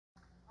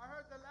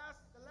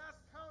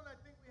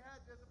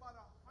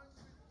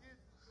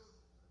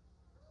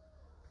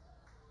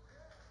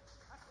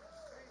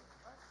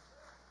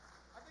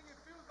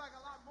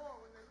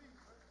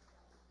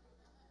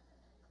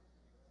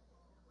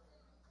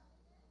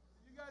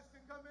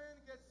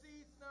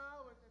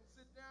now and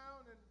sit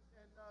down and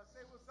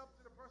say what's up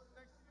to the person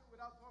next to you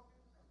without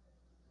talking?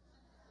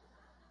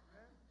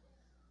 Okay.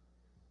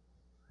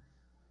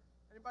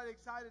 Anybody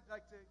excited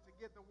like to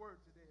get the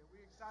word today? Are we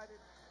excited?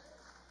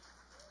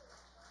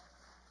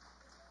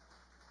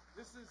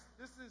 This is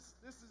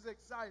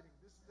exciting.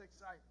 This is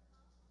exciting.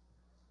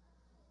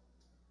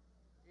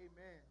 Amen.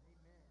 Amen.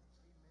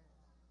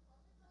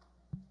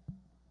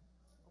 Amen.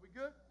 Are we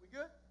good? We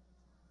good?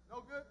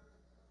 No good?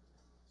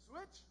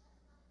 Switch?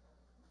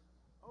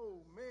 Oh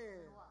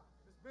man.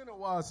 It's been a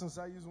while since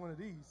I used one of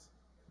these.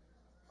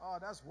 Oh,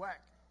 that's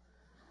whack.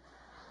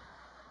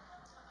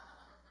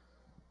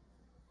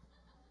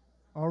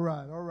 All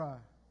right.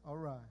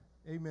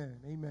 Amen.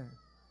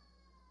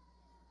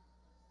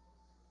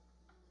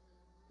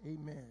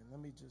 Let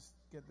me just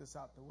get this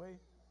out the way.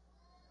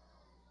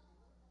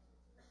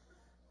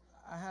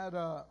 I had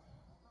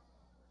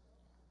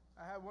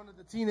one of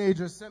the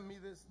teenagers send me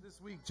this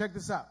week. Check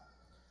this out.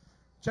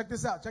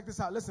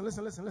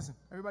 Listen.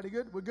 Everybody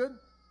good? We're good?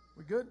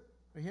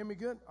 You hear me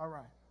good? All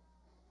right.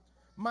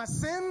 My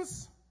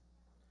sins,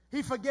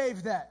 he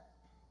forgave that.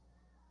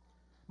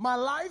 My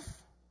life,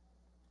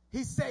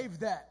 he saved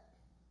that.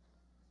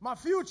 My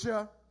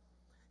future,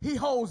 he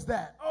holds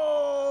that. Oh!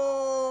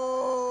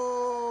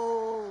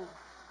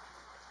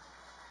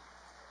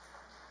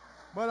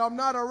 But I'm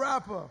not a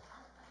rapper.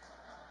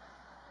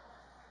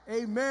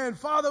 Amen.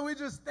 Father, we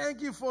just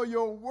thank you for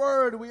your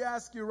word. We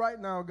ask you right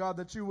now, God,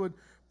 that you would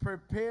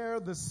prepare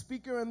the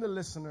speaker and the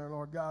listener,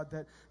 Lord God,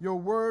 that your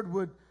word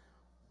would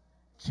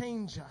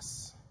change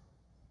us,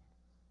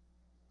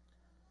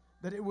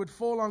 that it would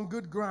fall on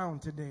good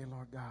ground today,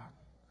 Lord God,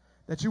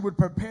 that you would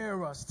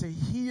prepare us to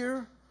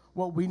hear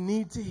what we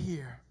need to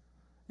hear.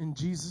 In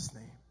Jesus'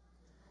 name,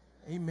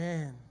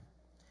 amen.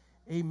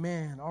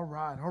 All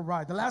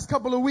right. The last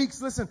couple of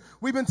weeks, listen,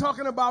 we've been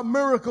talking about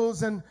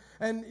miracles, and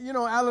you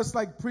know, Alice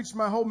preached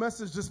my whole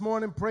message this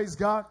morning. Praise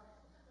God.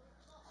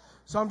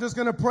 So I'm just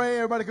going to pray.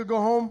 Everybody could go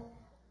home.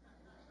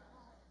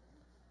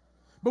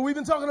 But we've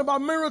been talking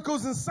about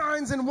miracles and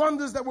signs and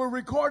wonders that were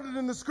recorded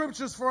in the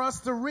scriptures for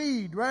us to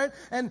read, right?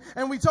 And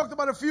we talked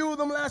about a few of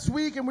them last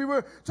week, and we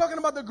were talking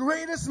about the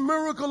greatest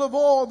miracle of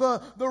all,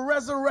 the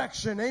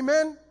resurrection.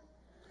 Amen?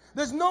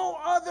 There's no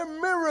other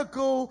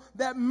miracle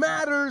that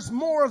matters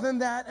more than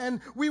that, and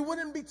we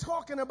wouldn't be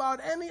talking about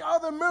any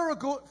other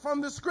miracle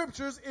from the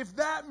scriptures if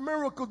that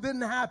miracle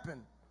didn't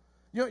happen.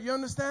 You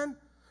understand?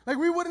 Like,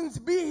 we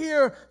wouldn't be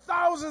here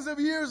thousands of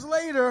years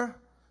later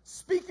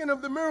speaking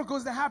of the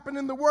miracles that happened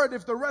in the Word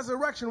if the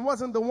resurrection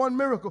wasn't the one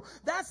miracle.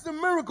 That's the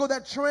miracle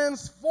that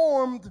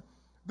transformed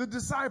the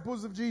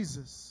disciples of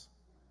Jesus.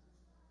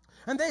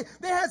 And they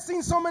had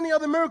seen so many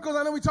other miracles.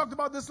 I know we talked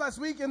about this last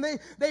week, and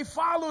they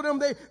followed him.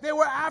 They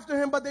were after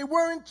him, but they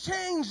weren't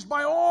changed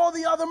by all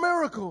the other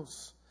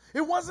miracles.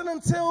 It wasn't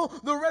until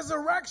the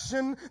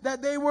resurrection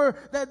that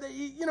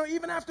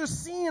even after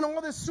seeing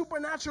all this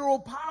supernatural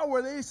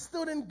power, they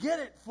still didn't get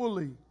it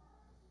fully.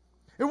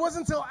 It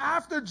wasn't until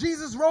after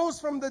Jesus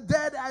rose from the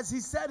dead as he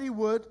said he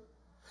would.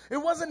 It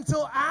wasn't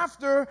until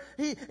after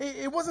he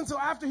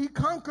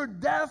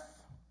conquered death,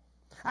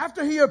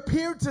 after he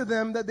appeared to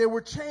them, that they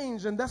were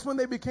changed, and that's when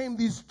they became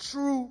these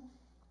true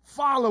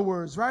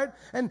followers, right?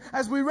 And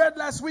as we read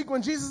last week,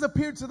 when Jesus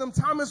appeared to them,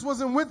 Thomas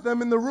wasn't with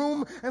them in the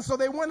room, and so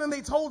they went and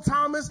they told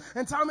Thomas,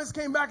 and Thomas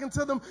came back and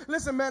told them,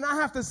 listen, man, I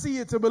have to see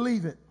it to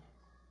believe it.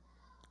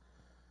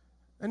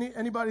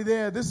 Anybody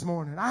there this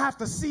morning? I have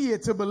to see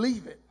it to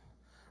believe it.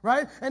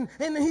 Right? And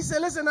he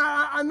said, listen,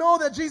 I know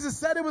that Jesus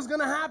said it was going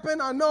to happen.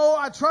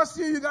 I trust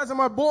you. You guys are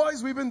my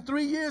boys. We've been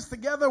 3 years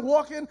together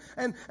walking,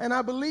 and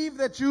I believe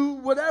that you,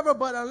 whatever,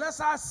 but unless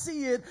I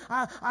see it,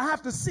 I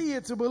have to see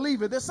it to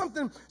believe it. There's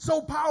something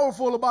so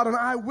powerful about an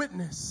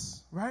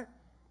eyewitness, right?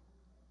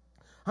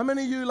 How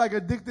many of you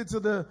addicted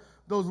to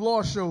those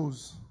law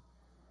shows?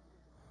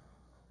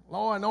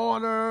 Law and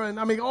Order, and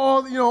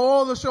all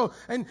the shows.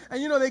 And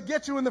they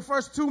get you in the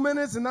first 2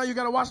 minutes, and now you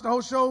got to watch the whole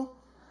show.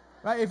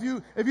 Right? If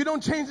you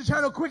don't change the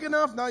channel quick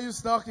enough, now you're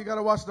stuck. You got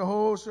to watch the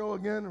whole show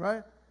again,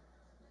 right?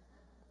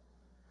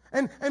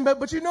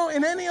 But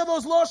in any of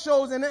those law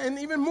shows and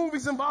even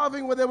movies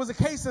involving where there was a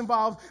case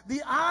involved,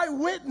 the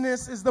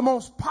eyewitness is the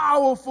most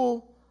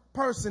powerful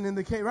person in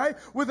the case, right?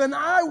 With an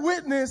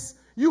eyewitness,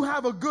 you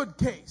have a good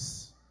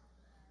case.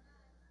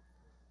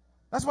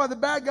 That's why the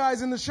bad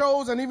guys in the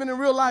shows and even in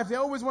real life, they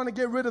always want to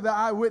get rid of the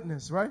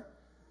eyewitness, right?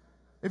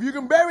 If you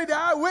can bury the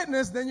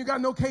eyewitness, then you got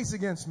no case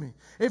against me.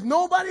 If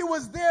nobody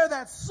was there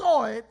that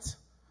saw it,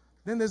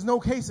 then there's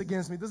no case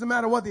against me. It doesn't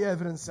matter what the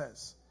evidence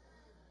says.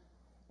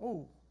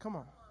 Oh, come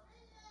on.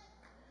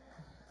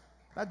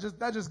 That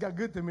just got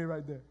good to me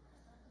right there.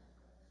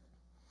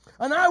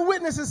 An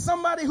eyewitness is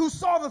somebody who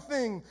saw the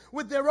thing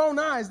with their own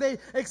eyes. They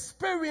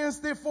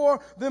experienced it for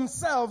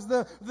themselves.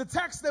 The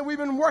text that we've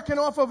been working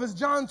off of is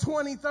John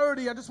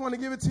 20:30. I just want to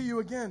give it to you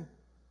again.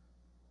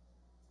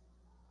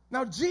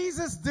 Now,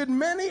 Jesus did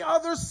many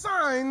other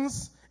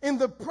signs in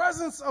the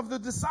presence of the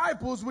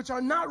disciples, which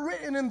are not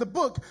written in the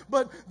book,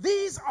 but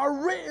these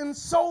are written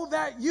so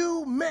that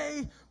you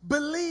may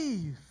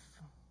believe.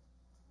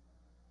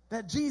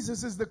 that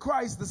Jesus is the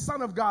Christ, the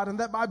Son of God, and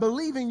that by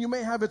believing you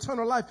may have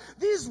eternal life.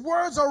 These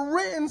words are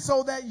written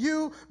so that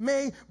you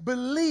may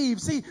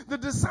believe. See, the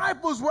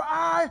disciples were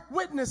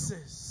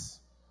eyewitnesses.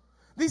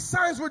 These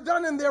signs were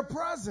done in their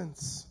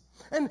presence.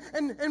 And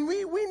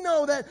we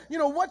know that,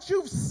 what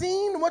you've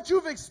seen, what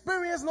you've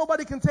experienced,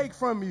 nobody can take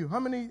from you.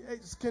 How many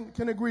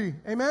can agree?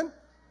 Amen?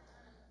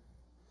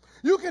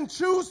 You can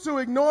choose to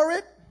ignore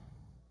it.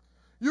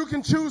 You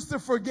can choose to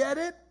forget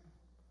it.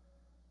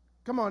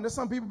 Come on, there's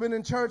some people been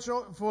in church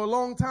for a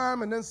long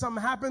time, and then something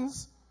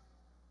happens,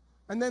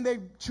 and then they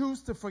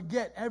choose to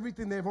forget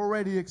everything they've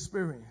already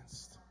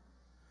experienced.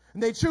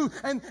 And they choose,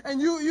 and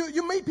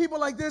you meet people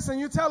like this,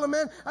 and you tell them,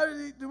 man,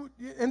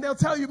 and they'll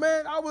tell you,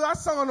 man, I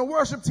sung on a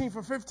worship team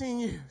for 15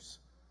 years,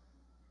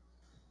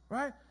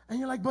 right? And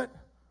you're like, but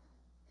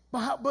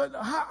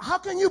how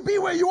can you be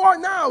where you are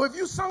now if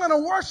you sung on a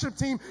worship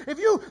team? If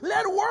you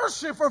led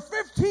worship for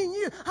 15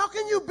 years, how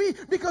can you be?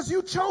 Because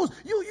you chose,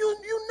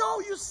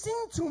 you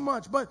sing too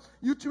much, but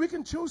we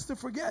can choose to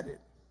forget it.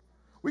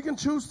 We can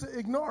choose to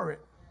ignore it.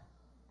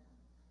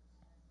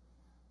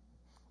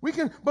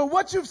 But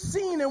what you've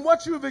seen and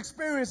what you've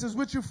experienced is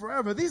with you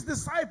forever. These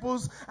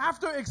disciples,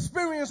 after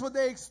experiencing what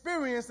they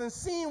experienced and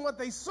seeing what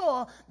they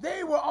saw,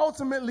 they were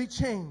ultimately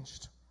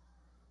changed.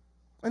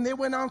 And they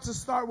went on to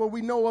start what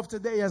we know of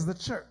today as the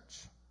church.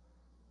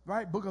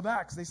 Right? Book of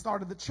Acts, they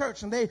started the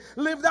church, and they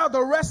lived out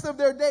the rest of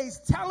their days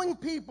telling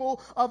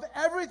people of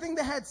everything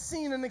they had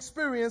seen and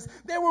experienced.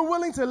 They were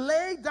willing to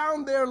lay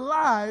down their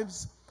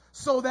lives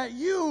so that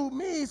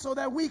so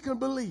that we can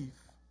believe.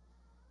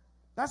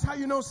 That's how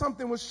you know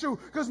something was true.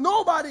 Because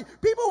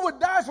people would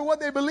die for what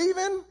they believe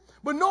in,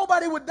 but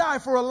nobody would die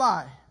for a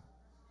lie.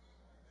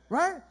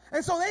 Right?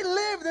 And so they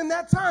lived in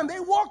that time. They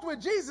walked with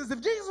Jesus.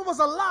 If Jesus was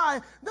a lie,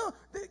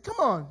 come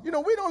on.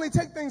 We'd only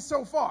take things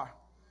so far.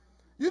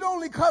 You'd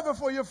only cover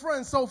for your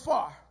friends so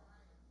far.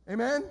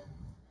 Amen?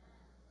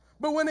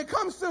 But when it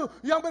comes to,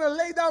 I'm going to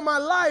lay down my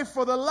life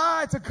for the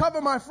lie to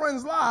cover my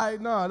friend's lie,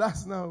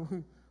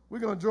 we're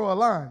going to draw a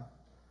line.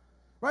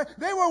 Right?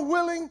 They were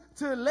willing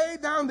to lay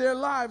down their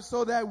lives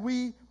so that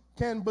we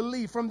can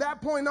believe. From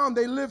that point on,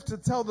 they lived to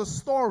tell the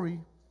story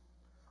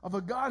of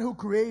a God who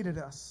created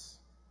us,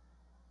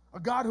 a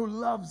God who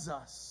loves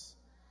us,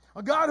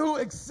 a God who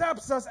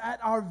accepts us at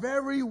our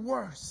very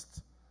worst,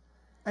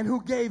 and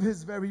who gave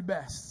his very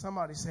best.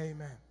 Somebody say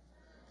amen.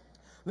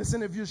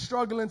 Listen, if you're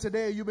struggling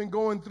today, or you've been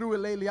going through it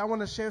lately, I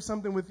want to share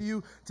something with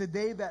you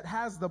today that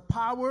has the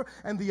power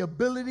and the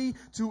ability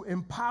to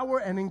empower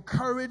and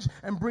encourage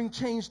and bring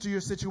change to your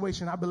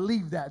situation. I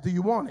believe that. Do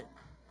you want it?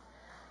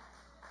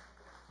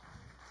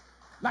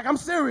 Like, I'm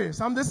serious.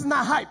 This is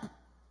not hype.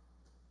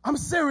 I'm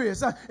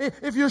serious.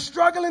 If you're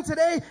struggling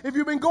today, if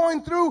you've been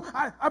going through,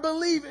 I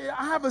believe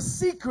I have a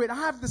secret. I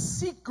have the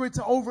secret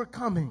to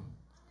overcoming.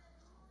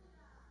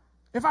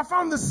 If I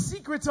found the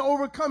secret to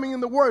overcoming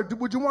in the Word,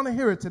 would you want to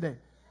hear it today?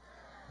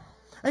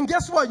 And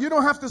guess what? You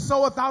don't have to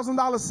sow a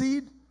 $1,000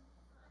 seed.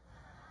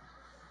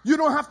 You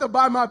don't have to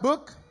buy my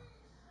book.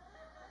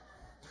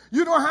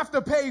 You don't have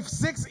to pay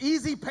 6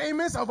 easy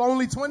payments of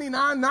only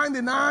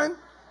 $29.99.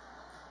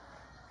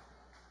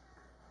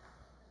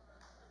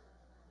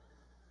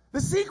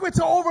 The secret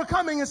to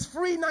overcoming is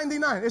free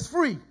 $99. It's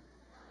free.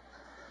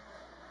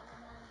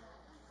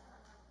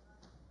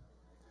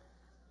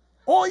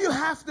 All you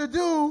have to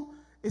do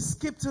is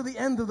skip to the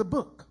end of the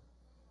book.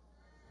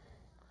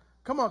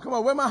 Come on.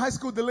 Where my high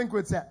school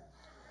delinquents at?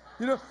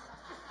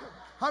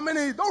 How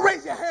many? Don't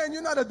raise your hand.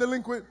 You're not a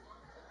delinquent.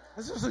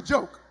 This is a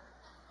joke.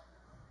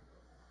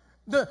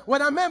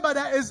 What I meant by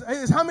that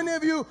is how many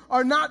of you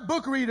are not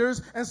book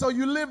readers, and so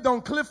you lived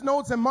on Cliff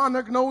Notes and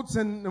Monarch Notes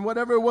and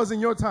whatever it was in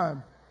your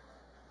time?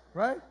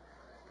 Right?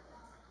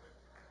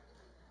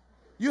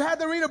 You had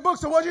to read a book,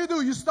 so what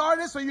do? You start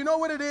it so you know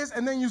what it is,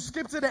 and then you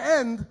skip to the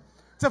end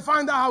to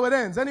find out how it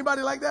ends.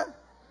 Anybody like that?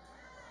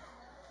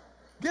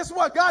 Guess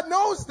what? God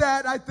knows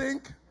that, I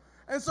think.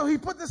 And so he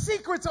put the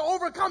secret to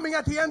overcoming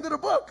at the end of the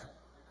book.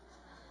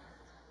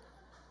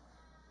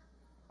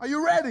 Are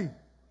you ready?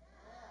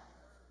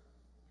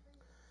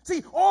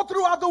 See, all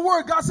throughout the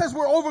Word, God says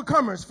we're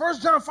overcomers.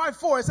 1 John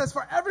 5:4, it says,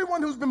 for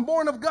everyone who's been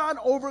born of God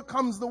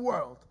overcomes the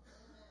world.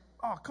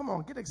 Oh, come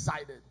on, get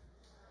excited.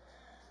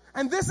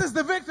 And this is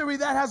the victory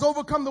that has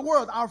overcome the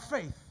world, our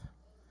faith.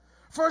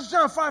 1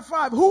 John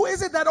 5:5, who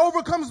is it that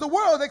overcomes the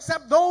world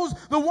except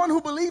the one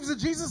who believes that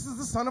Jesus is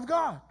the Son of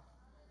God?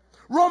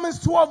 Romans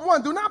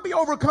 12:1, do not be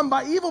overcome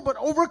by evil, but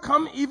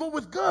overcome evil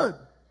with good.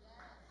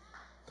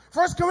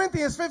 1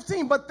 Corinthians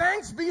 15, but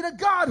thanks be to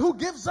God who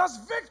gives us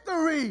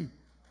victory.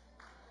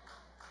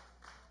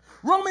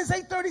 Romans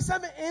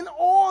 8:37, in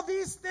all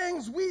these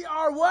things we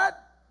are what?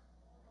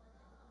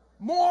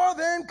 More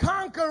than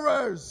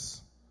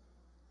conquerors.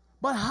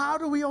 But how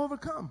do we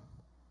overcome?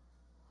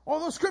 All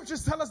those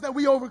scriptures tell us that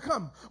we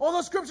overcome. All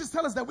those scriptures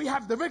tell us that we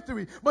have the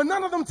victory. But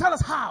none of them tell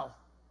us how.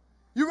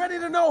 You ready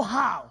to know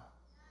how?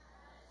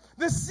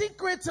 The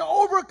secret to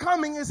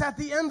overcoming is at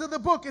the end of the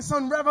book. It's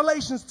on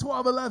Revelations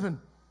 12:11.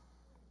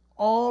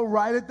 Oh,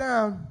 write it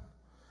down.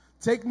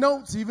 Take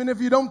notes. Even if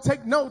you don't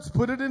take notes,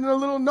 put it in a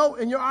little note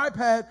in your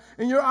iPad,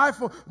 in your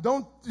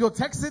iPhone. You'll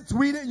text it,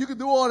 tweet it. You can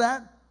do all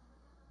that.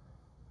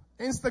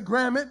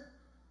 Instagram it.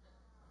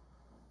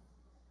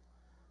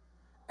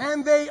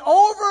 And they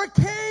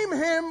overcame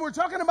him. We're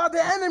talking about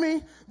the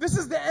enemy. This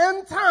is the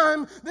end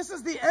time. This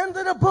is the end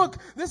of the book.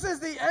 This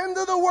is the end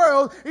of the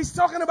world. He's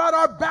talking about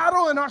our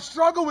battle and our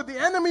struggle with the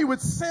enemy,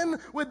 with sin,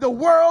 with the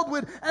world,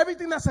 with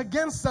everything that's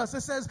against us.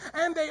 It says,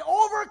 and they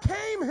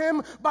overcame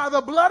him by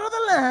the blood of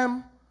the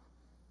Lamb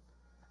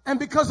and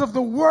because of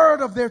the word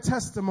of their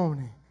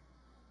testimony.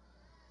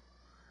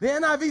 The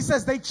NIV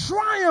says they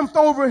triumphed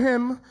over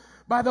him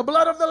by the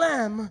blood of the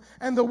Lamb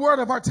and the word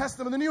of our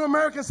testimony. The New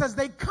American says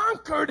they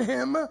conquered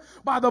him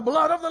by the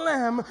blood of the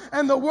Lamb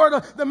and the word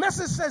of... The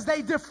Message says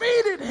they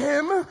defeated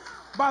him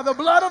by the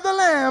blood of the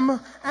Lamb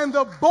and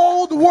the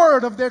bold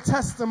word of their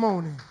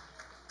testimony.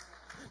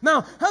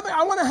 Now,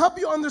 I want to help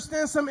you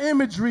understand some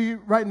imagery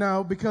right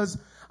now, because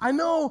I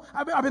know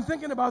I've been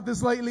thinking about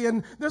this lately,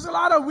 and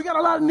we got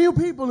a lot of new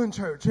people in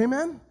church.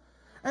 Amen?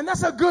 And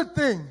that's a good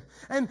thing.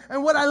 And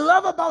what I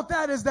love about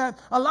that is that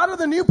a lot of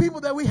the new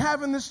people that we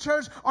have in this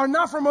church are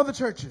not from other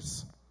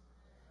churches.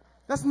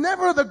 That's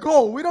never the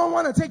goal. We don't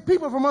want to take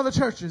people from other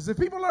churches. If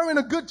people are in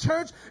a good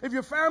church, if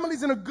your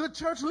family's in a good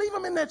church, leave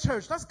them in that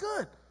church. That's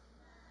good.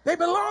 They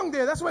belong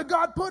there. That's where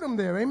God put them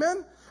there.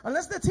 Amen?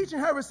 Unless they're teaching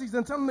heresies,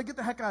 then tell them to get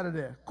the heck out of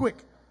there. Quick.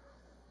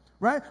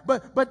 Right?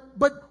 But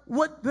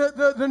what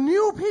the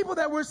new people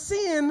that we're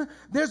seeing,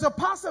 there's a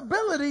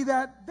possibility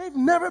that they've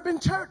never been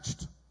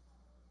churched.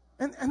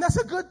 And that's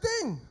a good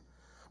thing.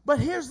 But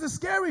here's the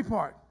scary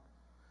part.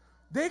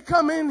 They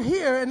come in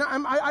here, and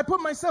I put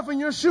myself in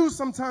your shoes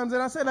sometimes,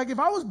 and I say, like, if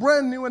I was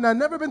brand new and I'd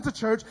never been to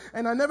church,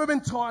 and I'd never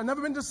been taught, I'd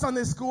never been to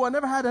Sunday school, I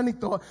never had any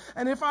thought,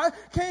 and if I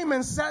came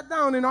and sat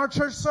down in our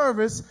church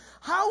service,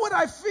 how would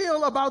I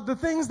feel about the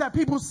things that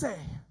people say?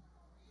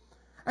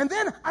 And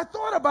then I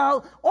thought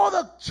about all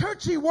the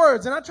churchy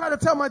words, and I try to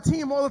tell my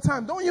team all the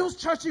time, don't use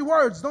churchy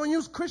words, don't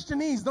use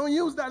Christianese, don't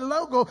use that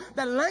logo,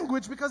 that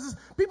language, because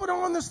people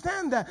don't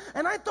understand that.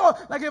 And I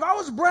thought, like, if I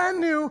was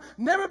brand new,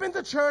 never been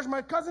to church,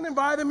 my cousin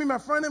invited me, my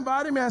friend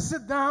invited me, I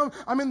sit down,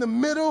 I'm in the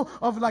middle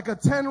of like a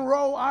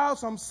 10-row aisle,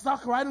 so I'm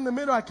stuck right in the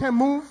middle, I can't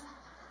move.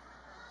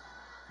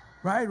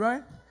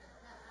 Right?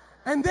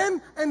 And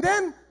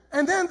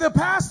then the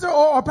pastor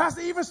or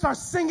pastor even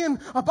starts singing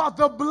about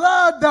the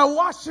blood that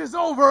washes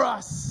over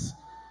us.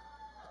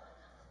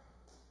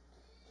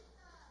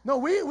 No,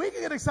 we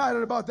can get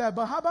excited about that,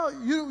 but how about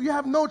you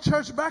have no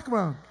church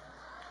background?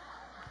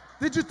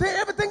 Did you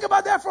ever think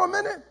about that for a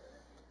minute?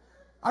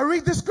 I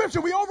read the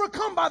scripture, we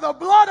overcome by the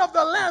blood of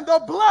the Lamb,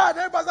 the blood.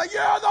 Everybody's like,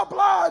 yeah, the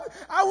blood.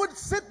 I would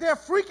sit there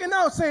freaking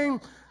out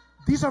saying,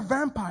 these are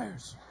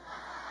vampires.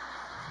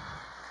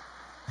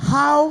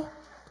 How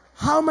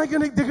am I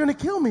they're going to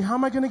kill me. How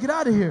am I going to get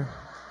out of here?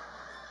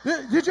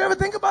 Did you ever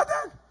think about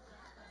that?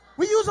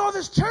 We use all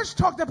this church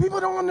talk that people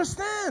don't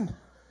understand.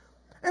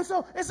 And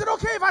so, is it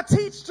okay if I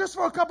teach just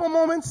for a couple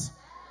moments?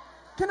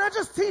 Can I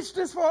just teach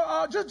this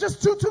for,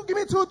 just give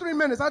me 2 or 3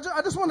 minutes. I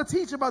just want to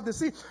teach about this.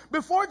 See,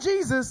 before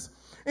Jesus,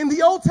 in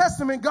the Old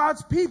Testament,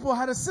 God's people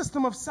had a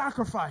system of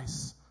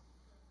sacrifice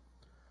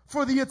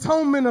for the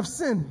atonement of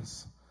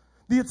sins.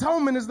 The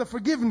atonement is the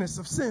forgiveness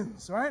of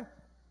sins, right?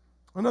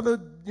 Another,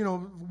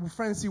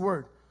 fancy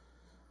word.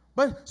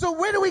 But so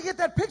where do we get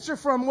that picture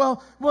from?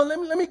 Well,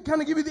 let me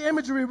kind of give you the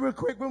imagery real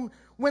quick.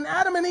 When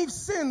Adam and Eve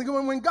sinned,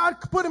 when God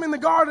put them in the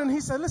garden, he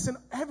said, listen,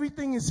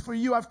 everything is for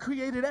you. I've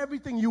created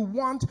everything you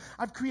want.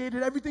 I've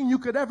created everything you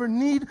could ever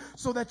need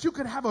so that you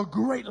could have a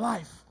great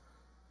life.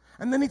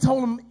 And then he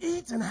told them,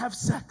 eat and have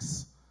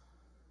sex.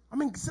 I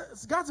mean,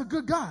 God's a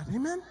good God.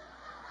 Amen?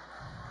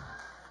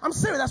 I'm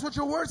serious. That's what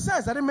your word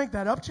says. I didn't make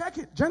that up. Check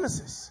it.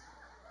 Genesis.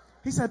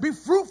 He said, be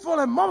fruitful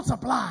and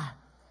multiply.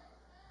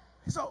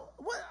 So,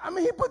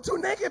 he put 2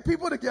 naked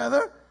people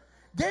together,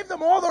 gave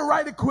them all the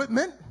right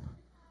equipment.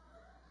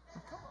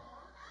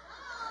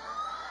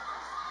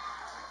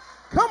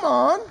 Come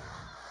on.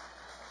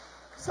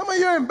 Some of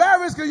you are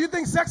embarrassed because you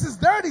think sex is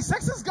dirty.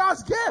 Sex is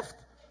God's gift.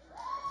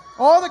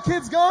 All the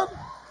kids gone?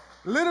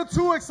 A little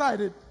too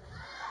excited.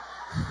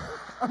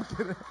 I'm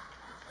kidding.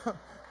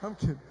 I'm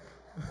kidding.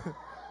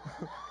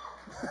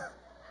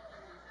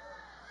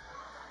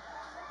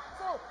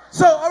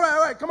 So, all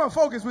right, come on,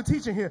 focus. We're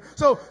teaching here.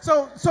 So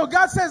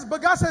God says,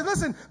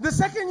 listen, the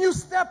second you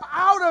step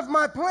out of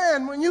my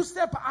plan, when you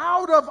step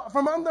out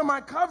from under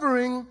my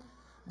covering,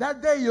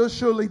 that day you'll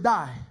surely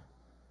die.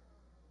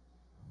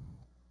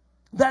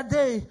 That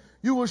day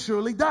you will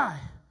surely die.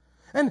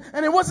 And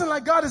it wasn't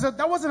like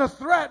that wasn't a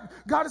threat.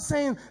 God is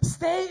saying,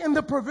 stay in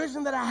the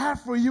provision that I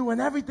have for you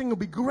and everything will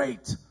be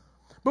great.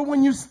 But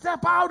when you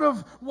step out of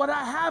what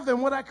I have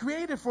and what I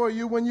created for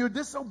you, when you're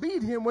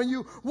disobedient, when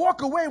you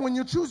walk away, when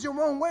you choose your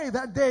own way,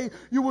 that day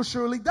you will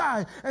surely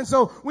die. And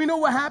so we know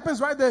what happens,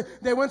 right?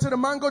 They went to the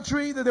mango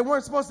tree that they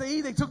weren't supposed to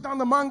eat. They took down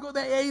the mango,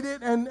 they ate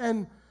it,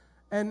 and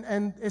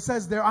it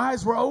says their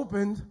eyes were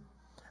opened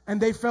and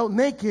they felt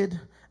naked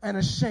and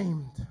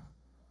ashamed.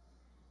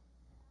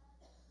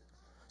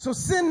 So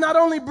sin not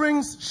only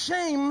brings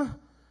shame,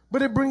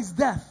 but it brings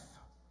death.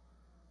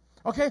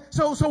 Okay,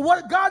 so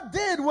what God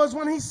did was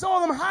when he saw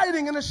them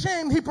hiding and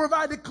ashamed, he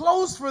provided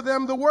clothes for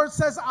them. The word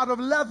says out of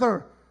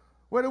leather.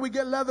 Where do we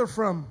get leather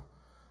from?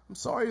 I'm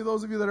sorry,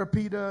 those of you that are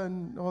PETA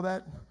and all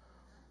that.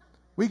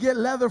 We get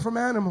leather from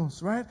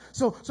animals, right?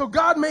 So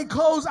God made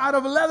clothes out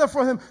of leather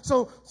for him.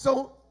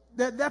 So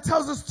that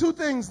tells us two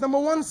things. Number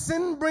one,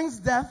 sin brings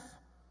death.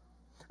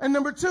 And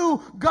number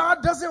two,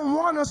 God doesn't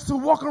want us to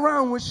walk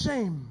around with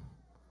shame.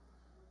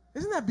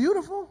 Isn't that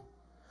beautiful?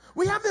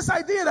 We have this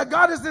idea that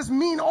God is this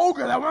mean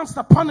ogre that wants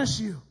to punish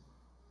you.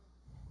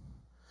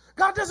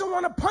 God doesn't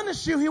want to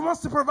punish you. He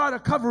wants to provide a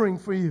covering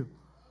for you.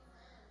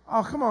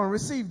 Oh, come on,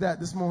 receive that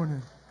this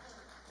morning.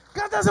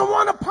 God doesn't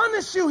want to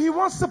punish you. He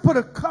wants to put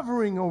a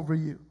covering over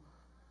you.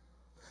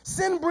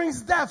 Sin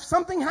brings death.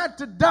 Something had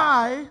to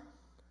die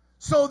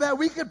so that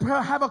we could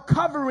have a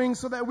covering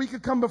so that we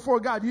could come before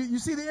God. You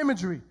see the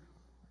imagery.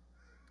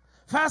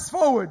 Fast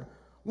forward.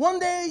 One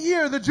day a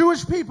year, the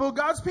Jewish people,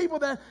 God's people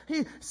that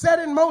he set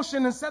in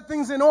motion and set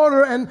things in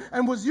order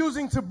and was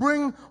using to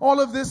bring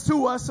all of this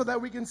to us so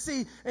that we can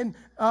see. And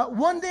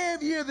one day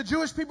of year, the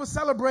Jewish people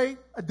celebrate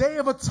a day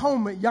of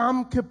atonement,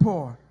 Yom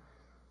Kippur.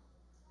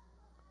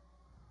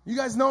 You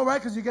guys know, right?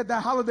 Because you get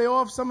that holiday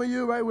off, some of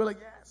you, right? We're like,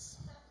 yes.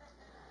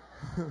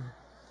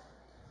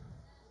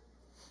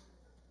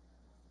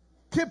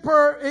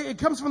 Kippur, it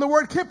comes from the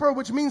word kippur,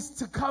 which means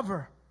to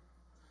cover.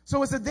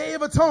 So it's a day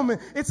of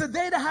atonement. It's a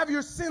day to have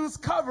your sins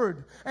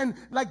covered. And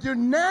like your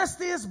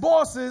nastiest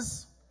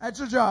bosses at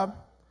your job,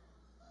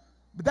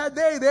 but that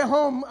day they're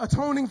home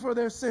atoning for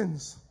their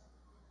sins.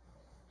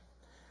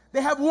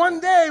 They have one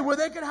day where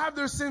they can have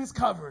their sins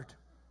covered.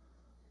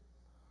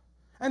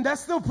 And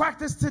that's still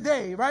practiced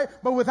today, right?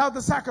 But without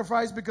the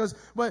sacrifice,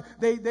 but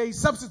they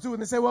substitute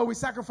and they say, well, we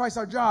sacrifice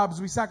our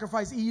jobs, we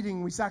sacrifice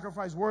eating, we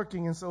sacrifice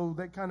working, and so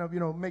they kind of,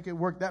 make it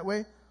work that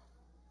way.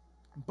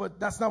 But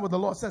that's not what the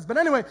law says. But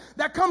anyway,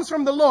 that comes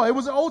from the law. It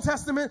was the Old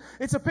Testament.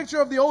 It's a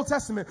picture of the Old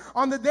Testament.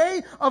 On the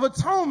Day of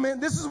Atonement,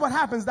 this is what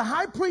happens. The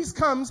high priest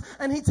comes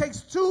and he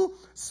takes two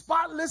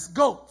spotless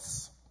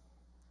goats.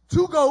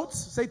 Two goats.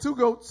 Say two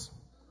goats.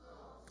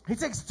 He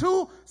takes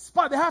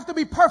they have to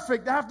be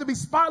perfect. They have to be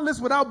spotless,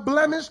 without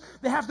blemish.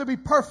 They have to be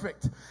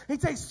perfect. He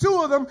takes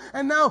two of them,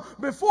 and now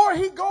before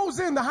he goes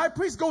in, the high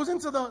priest goes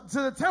into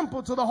the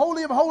temple, to the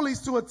Holy of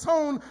Holies, to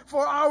atone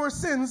for our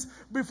sins.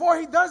 Before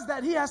he does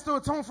that, he has to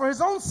atone for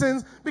his own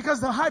sins, because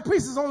the high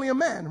priest is only a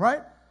man,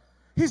 right?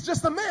 He's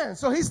just a man.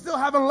 So he's still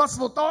having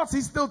lustful thoughts.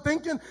 He's still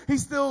thinking.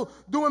 He's still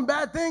doing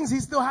bad things.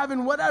 He's still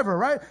having whatever,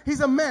 right?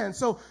 He's a man.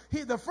 So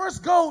the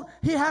first goat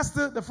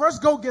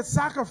gets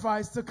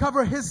sacrificed to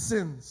cover his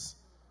sins.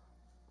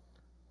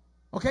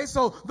 Okay,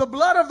 so the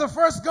blood of the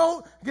first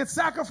goat gets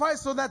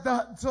sacrificed so that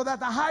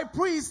the high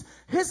priest,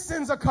 his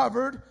sins are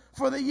covered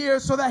for the year,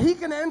 so that he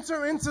can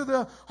enter into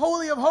the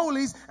Holy of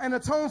Holies and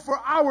atone for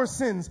our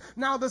sins.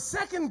 Now the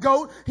second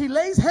goat, he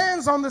lays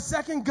hands on the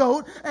second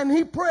goat and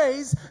he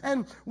prays,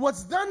 and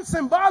what's done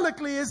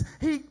symbolically is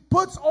he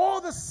puts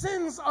all the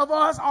sins of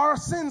us, our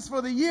sins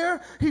for the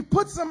year, he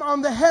puts them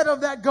on the head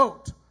of that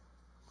goat.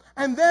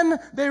 And then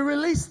they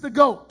release the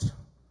goat.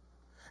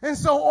 And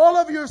so all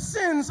of your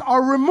sins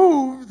are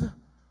removed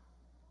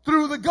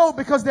through the goat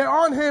because they're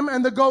on him,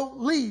 and the goat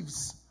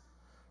leaves.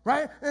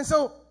 Right? And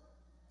so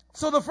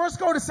the first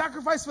goat is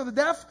sacrificed for the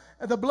deaf,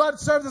 and the blood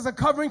served as a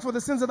covering for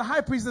the sins of the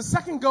high priest. The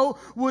second goat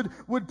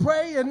would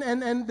pray,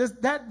 and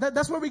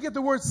that's where we get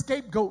the word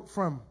scapegoat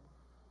from.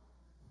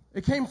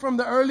 It came from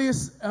the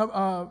earliest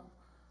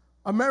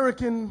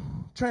American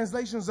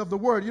translations of the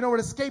word. You know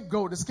what a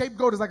scapegoat? The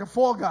scapegoat is like a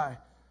fall guy.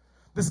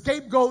 The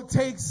scapegoat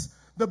takes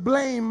the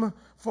blame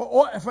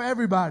for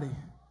everybody.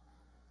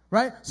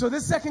 Right? So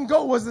this second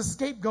goat was the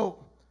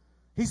scapegoat.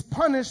 He's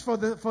punished for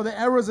the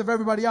errors of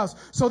everybody else.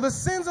 So the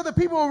sins of the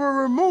people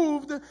were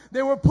removed.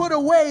 They were put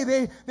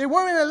away. They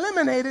weren't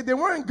eliminated. They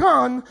weren't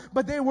gone.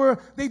 But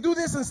they do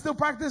this and still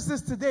practice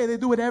this today. They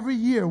do it every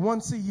year,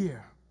 once a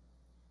year.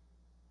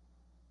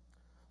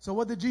 So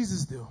what did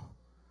Jesus do?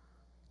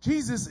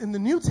 Jesus in the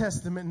New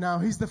Testament now,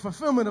 he's the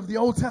fulfillment of the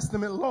Old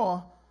Testament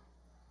law.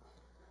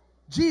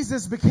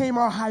 Jesus became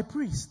our high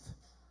priest.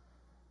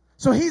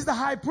 So he's the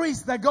high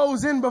priest that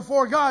goes in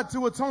before God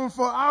to atone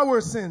for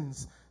our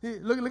sins.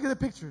 Look at the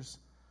pictures.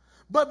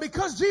 But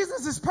because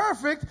Jesus is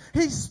perfect,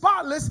 he's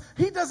spotless,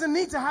 he doesn't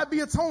need to be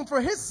atoned for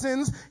his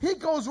sins. He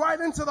goes right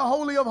into the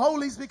Holy of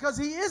Holies because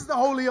he is the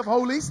Holy of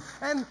Holies.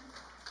 And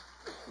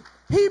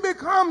he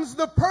becomes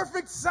the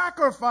perfect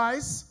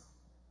sacrifice.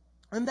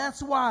 And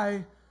that's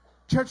why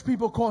church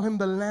people call him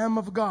the Lamb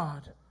of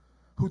God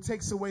who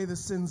takes away the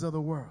sins of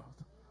the world.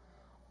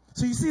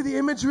 So you see the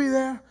imagery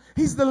there?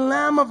 He's the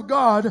Lamb of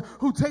God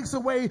who takes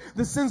away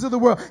the sins of the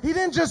world. He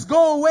didn't just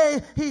go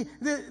away. He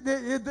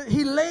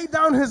laid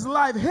down his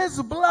life.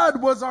 His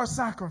blood was our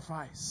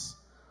sacrifice.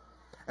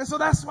 And so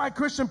that's why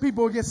Christian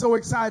people get so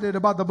excited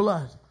about the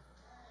blood.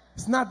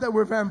 It's not that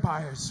we're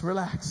vampires.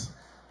 Relax.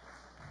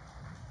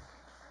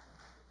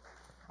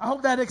 I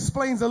hope that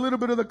explains a little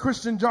bit of the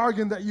Christian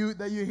jargon that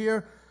you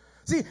hear.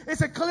 See,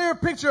 it's a clear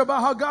picture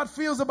about how God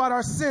feels about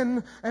our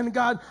sin and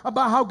about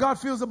how God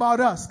feels about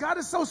us. God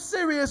is so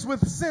serious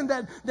with sin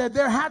that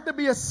there had to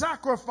be a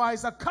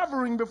sacrifice, a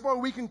covering before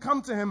we can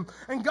come to Him.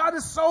 And God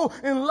is so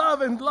in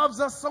love and loves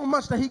us so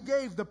much that He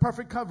gave the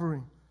perfect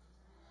covering.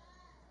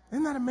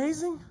 Isn't that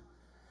amazing?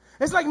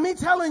 It's like me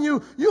telling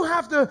you, you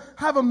have to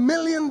have $1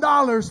 million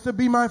to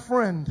be my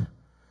friend,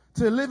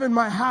 to live in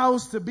my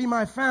house, to be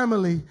my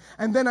family,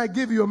 and then I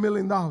give you $1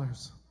 million.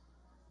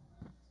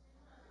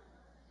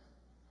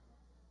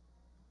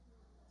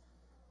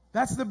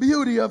 That's the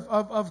beauty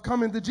of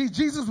coming to Jesus.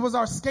 Jesus was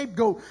our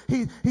scapegoat.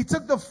 He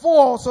took the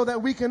fall so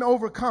that we can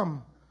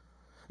overcome.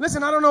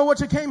 Listen, I don't know what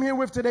you came here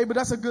with today, but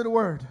that's a good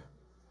word.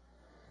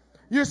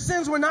 Your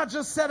sins were not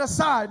just set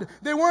aside.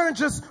 They weren't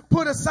just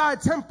put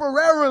aside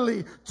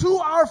temporarily. 2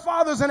 Our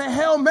Fathers and a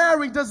Hail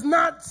Mary does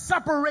not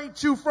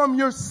separate you from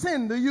your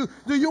sin.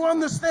 Do you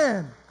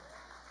understand?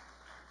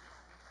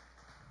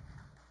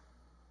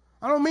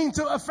 I don't mean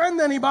to offend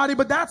anybody,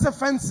 but that's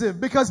offensive.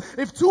 Because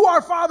if 2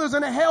 Our Fathers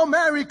and a Hail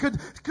Mary could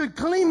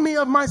clean me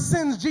of my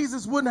sins,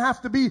 Jesus wouldn't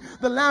have to be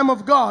the Lamb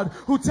of God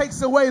who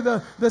takes away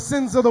the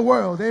sins of the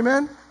world.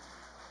 Amen?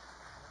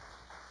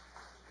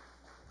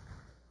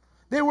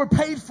 They were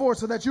paid for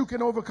so that you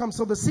can overcome.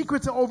 So the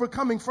secret to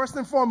overcoming, first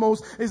and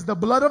foremost, is the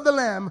blood of the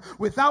Lamb.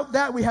 Without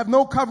that, we have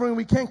no covering.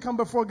 We can't come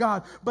before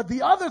God. But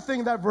the other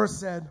thing that verse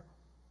said,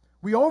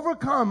 we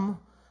overcome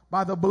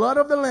by the blood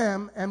of the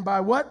Lamb and by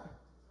what?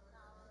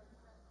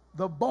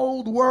 The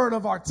bold word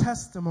of our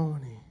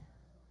testimony.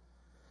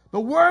 The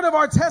word of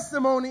our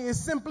testimony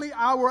is simply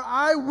our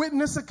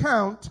eyewitness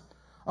account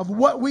of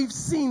what we've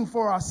seen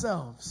for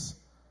ourselves.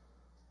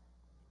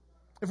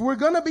 If we're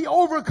going to be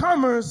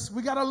overcomers,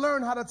 we got to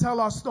learn how to tell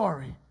our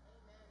story.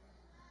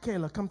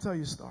 Kayla, come tell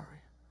your story.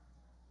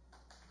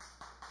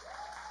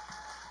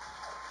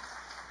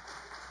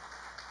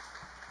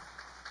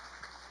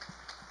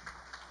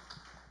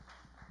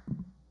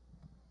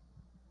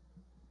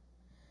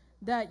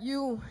 That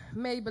you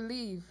may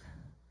believe.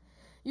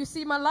 You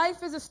see, my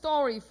life is a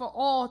story for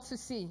all to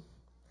see,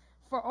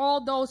 for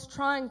all those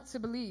trying to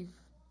believe.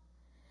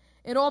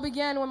 It all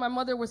began when my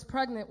mother was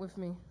pregnant with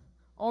me,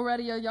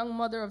 already a young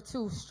mother of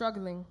 2,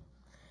 struggling,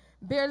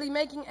 barely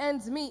making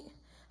ends meet.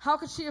 How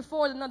could she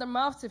afford another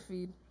mouth to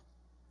feed?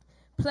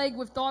 Plagued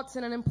with thoughts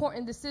and an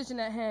important decision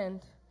at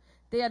hand,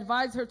 they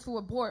advised her to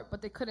abort,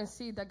 but they couldn't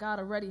see that God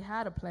already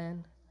had a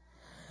plan.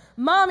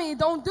 "Mommy,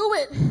 don't do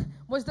it,"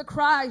 was the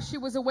cry she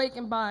was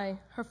awakened by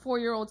her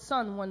 4-year-old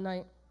son one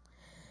night,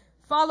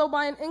 followed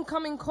by an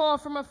incoming call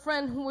from a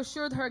friend who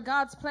assured her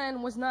God's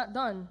plan was not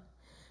done.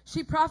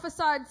 She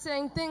prophesied,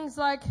 saying things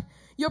like,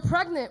 "You're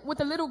pregnant with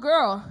a little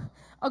girl,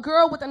 a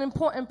girl with an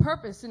important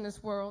purpose in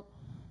this world."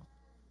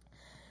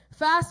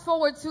 Fast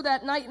forward to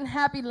that night in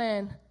Happy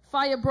Land.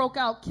 Fire broke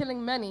out,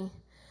 killing many.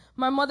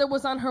 My mother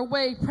was on her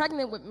way,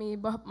 pregnant with me,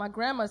 but my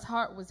grandma's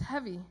heart was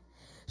heavy.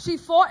 She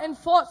fought and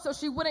fought so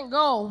she wouldn't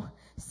go.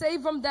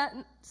 Saved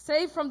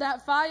from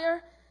that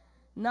fire,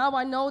 now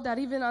I know that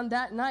even on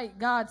that night,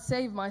 God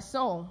saved my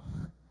soul.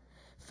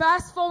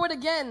 Fast forward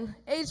again,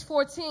 age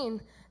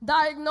 14,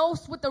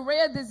 diagnosed with a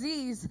rare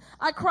disease.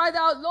 I cried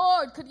out,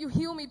 "Lord, could you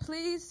heal me,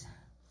 please?"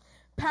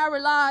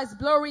 Paralyzed,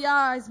 blurry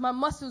eyes, my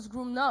muscles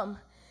grew numb.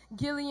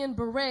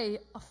 Guillain-Barré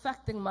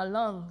affecting my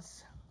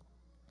lungs.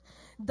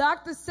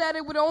 Doctors said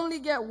it would only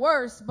get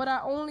worse, but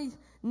I only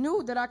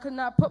knew that I could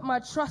not put my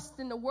trust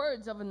in the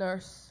words of a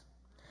nurse.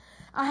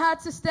 I had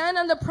to stand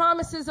on the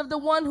promises of the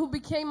one who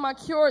became my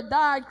cure,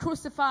 died,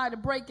 crucified to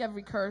break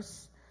every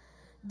curse.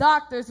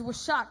 Doctors were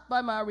shocked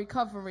by my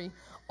recovery.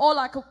 All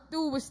I could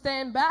do was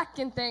stand back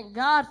and thank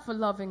God for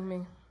loving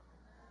me.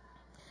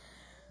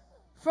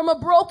 From a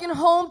broken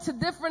home to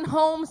different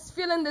homes,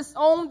 feeling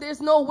disowned, there's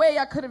no way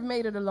I could have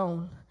made it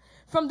alone.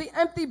 From the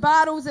empty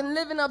bottles and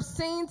living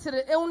obscene to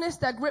the illness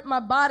that gripped my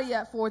body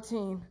at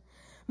 14.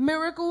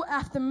 Miracle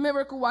after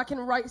miracle, I can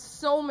write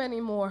so many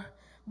more.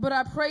 But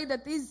I pray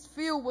that these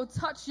few will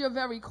touch your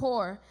very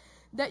core.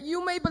 That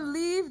you may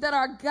believe that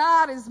our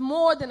God is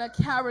more than a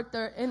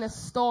character in a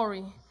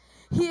story.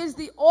 He is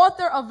the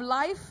author of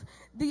life,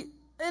 the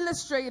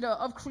illustrator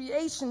of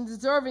creation,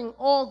 deserving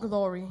all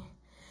glory.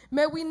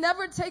 May we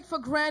never take for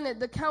granted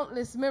the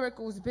countless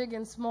miracles, big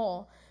and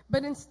small,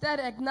 but instead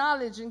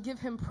acknowledge and give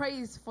him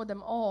praise for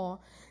them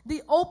all.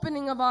 The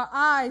opening of our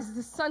eyes,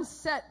 the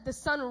sunset, the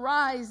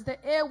sunrise, the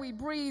air we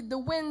breathe, the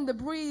wind, the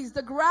breeze,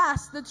 the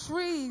grass, the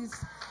trees,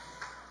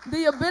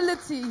 the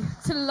ability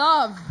to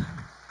love.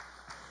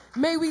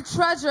 May we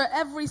treasure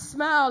every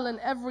smile and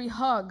every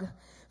hug,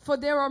 for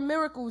there are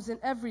miracles in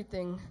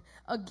everything,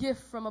 a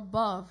gift from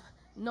above,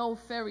 no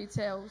fairy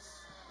tales.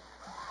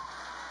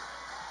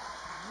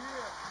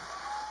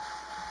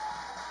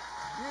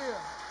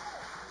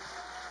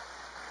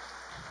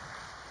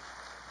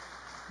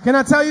 Can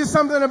I tell you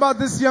something about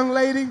this young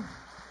lady?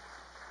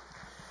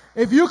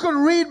 If you could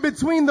read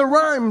between the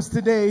rhymes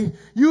today,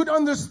 you'd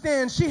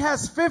understand she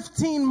has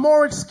 15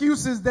 more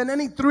excuses than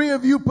any 3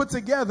 of you put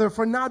together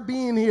for not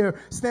being here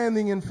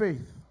standing in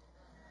faith.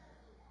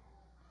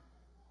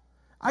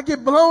 I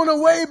get blown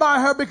away by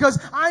her because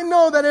I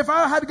know that if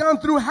I had gone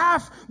through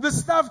half the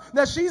stuff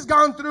that she's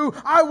gone through,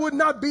 I would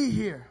not be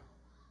here.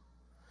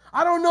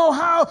 I don't know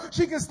how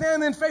she can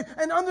stand in faith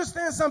and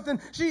understand something.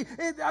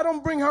 I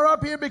don't bring her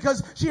up here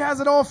because she has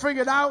it all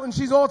figured out and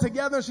she's all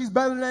together. She's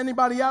better than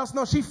anybody else.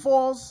 No, she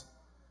falls,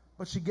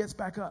 but she gets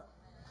back up.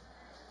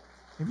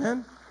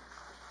 Amen.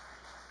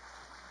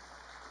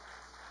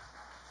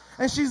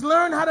 And she's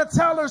learned how to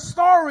tell her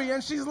story,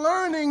 and she's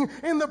learning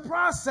in the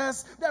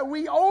process that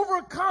we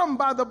overcome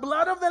by the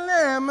blood of the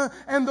Lamb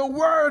and the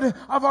word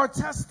of our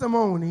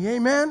testimony.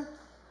 Amen.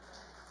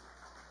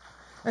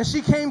 And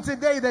she came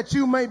today that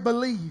you may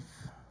believe.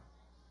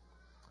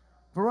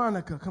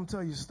 Veronica, come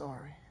tell your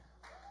story.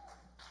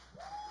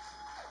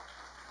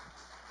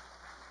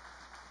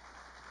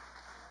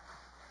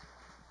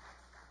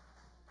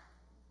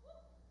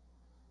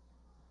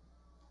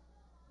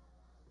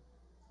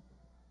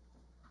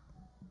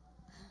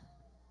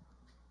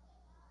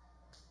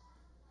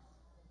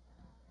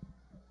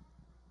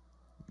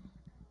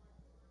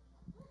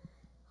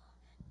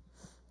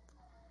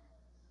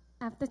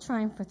 After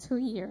trying for 2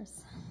 years,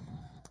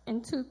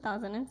 in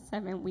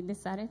 2007, we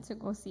decided to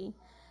go see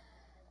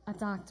a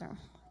doctor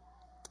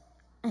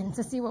and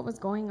to see what was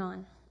going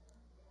on.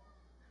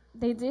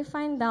 They did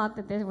find out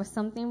that there was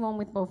something wrong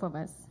with both of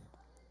us,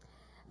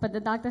 but the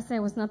doctor said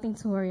it was nothing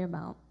to worry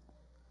about.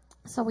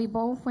 So we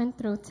both went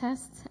through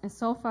tests, and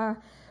so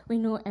far we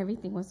knew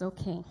everything was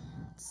okay,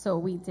 so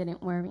we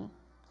didn't worry.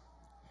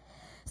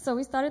 So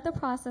we started the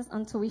process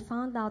until we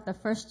found out the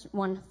first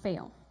one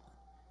failed.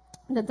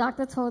 The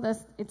doctor told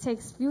us it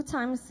takes few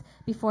times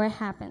before it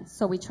happens,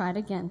 so we tried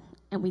again,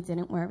 and we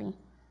didn't worry.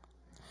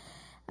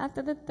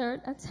 After the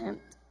third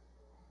attempt,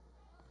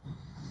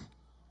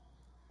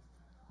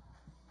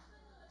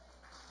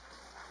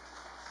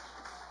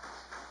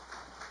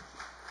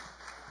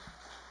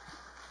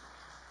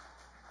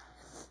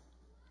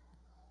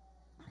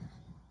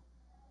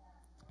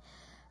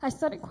 I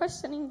started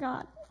questioning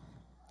God.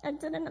 I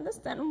didn't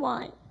understand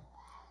why,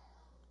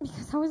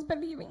 because I was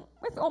believing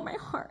with all my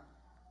heart,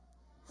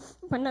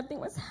 but nothing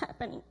was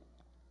happening.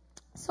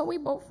 So we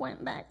both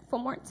went back for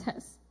more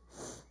tests.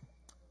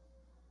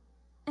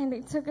 And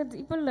they took a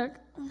deeper look,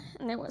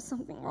 and there was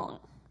something wrong.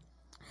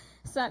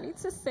 Sadly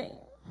to say,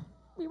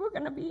 we were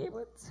going to be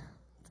able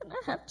to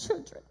not have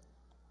children.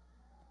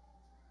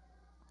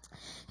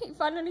 He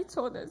finally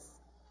told us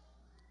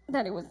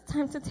that it was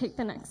time to take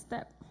the next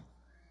step,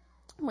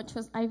 which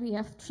was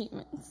IVF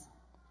treatments.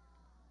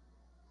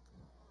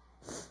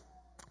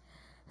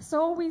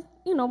 So we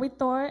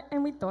thought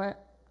and we thought.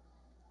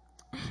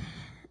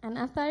 And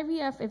after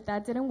IVF, if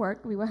that didn't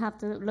work, we would have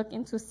to look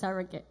into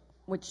surrogate,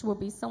 which will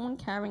be someone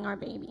carrying our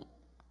baby.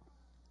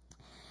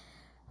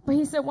 But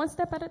he said one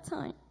step at a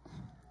time.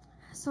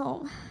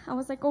 So I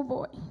was like, oh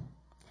boy.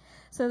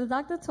 So the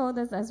doctor told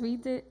us as we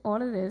did all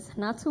of this,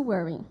 not to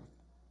worry,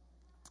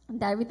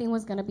 that everything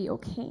was going to be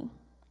okay,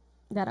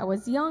 that I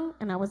was young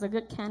and I was a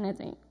good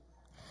candidate.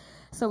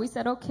 So we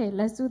said, okay,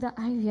 let's do the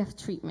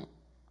IVF treatment.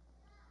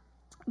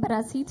 But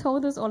as he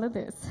told us all of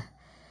this,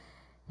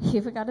 he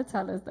forgot to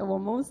tell us that the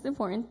most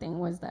important thing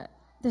was that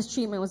this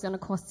treatment was going to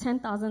cost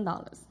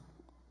 $10,000.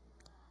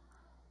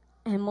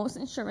 And most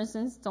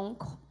insurances don't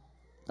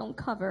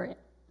cover it.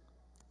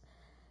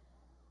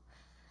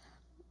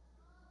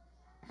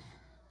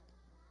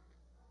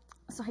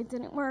 So I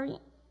didn't worry.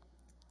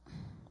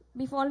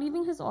 Before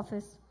leaving his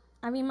office,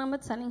 I remember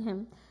telling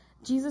him,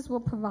 Jesus will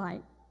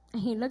provide.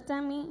 And he looked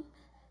at me,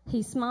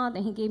 he smiled,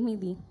 and he gave me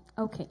the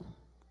okay.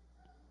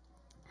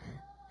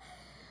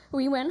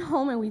 We went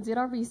home and we did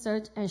our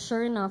research, and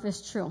sure enough,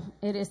 it's true.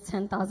 It is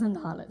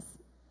 $10,000.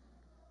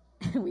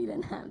 And we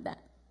didn't have that.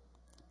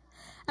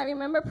 I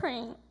remember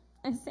praying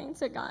and saying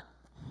to God,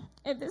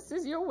 if this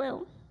is your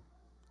will,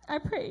 I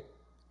pray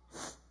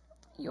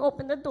you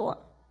open the door.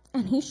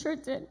 And he sure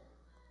did.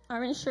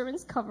 Our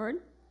insurance covered.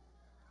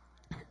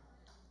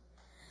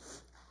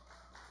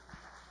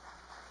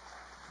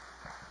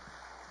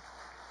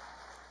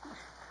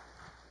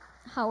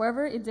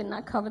 However, it did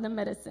not cover the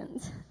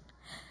medicines,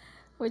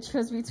 which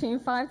was between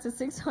 $500 to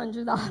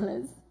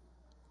 $600.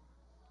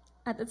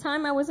 At the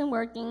time, I wasn't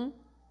working,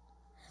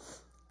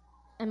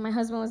 and my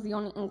husband was the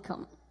only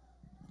income.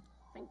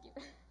 Thank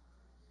you.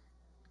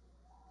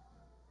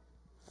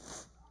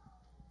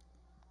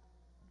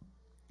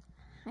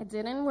 I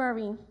didn't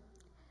worry.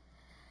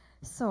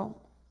 So,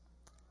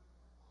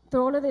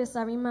 through all of this,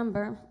 I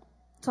remember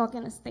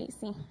talking to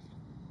Stacy,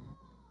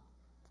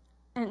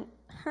 and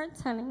her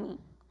telling me,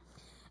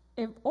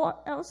 if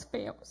all else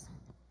fails,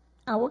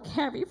 I will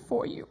carry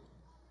for you.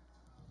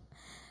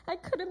 I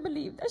couldn't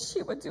believe that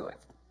she would do it.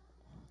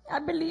 I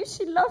believe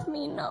she loved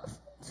me enough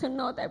to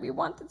know that we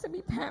wanted to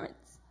be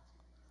parents,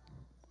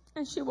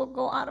 and she will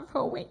go out of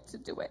her way to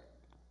do it.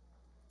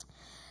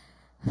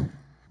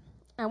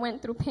 I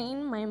went through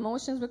pain. My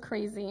emotions were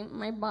crazy.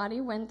 My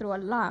body went through a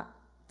lot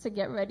to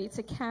get ready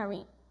to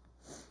carry.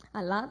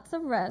 A lot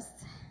of rest.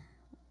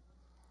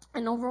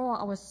 And overall,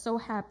 I was so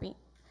happy.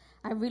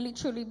 I really,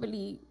 truly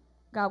believed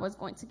God was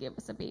going to give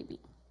us a baby.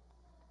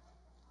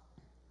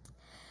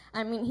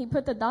 I mean, he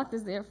put the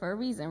doctors there for a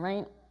reason,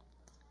 right?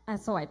 And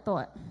so I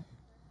thought.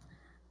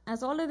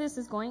 As all of this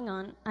is going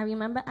on, I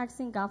remember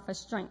asking God for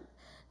strength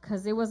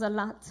because it was a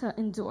lot to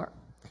endure.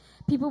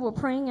 People were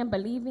praying and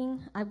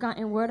believing. I've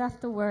gotten word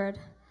after word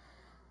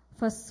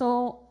for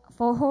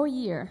a whole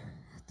year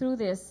through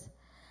this.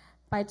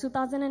 By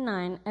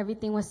 2009,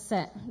 everything was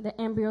set. The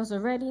embryos were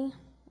ready,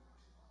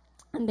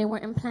 and they were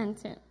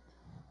implanted.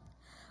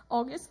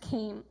 August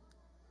came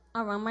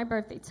around my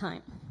birthday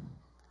time,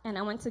 and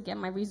I went to get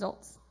my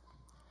results.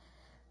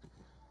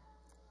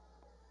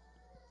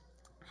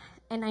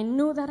 And I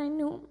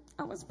knew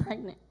I was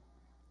pregnant.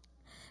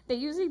 They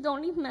usually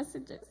don't leave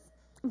messages,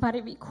 but I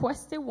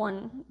requested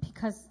one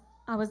because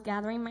I was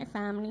gathering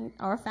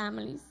our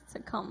families to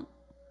come.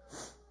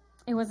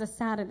 It was a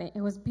Saturday.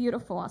 It was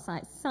beautiful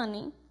outside,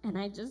 sunny, and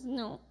I just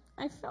knew.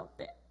 I felt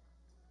it.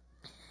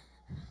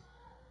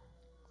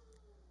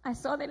 I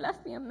saw they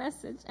left me a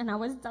message, and I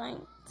was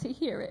dying to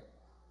hear it.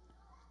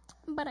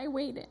 But I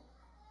waited.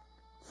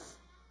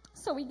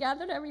 So we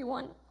gathered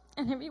everyone,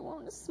 and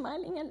everyone was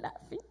smiling and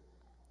laughing.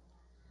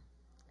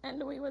 And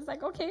Louis was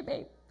like, okay,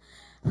 babe,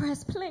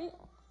 press play.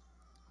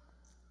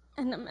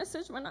 And the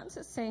message went on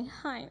to say,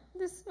 hi,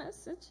 this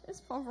message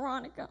is for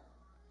Veronica.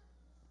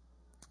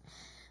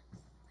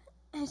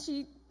 And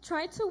she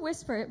tried to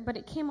whisper it, but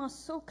it came out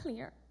so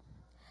clear.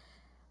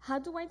 How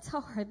do I tell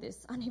her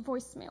this on a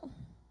voicemail?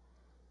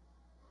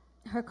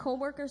 Her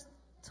coworkers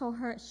told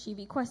her she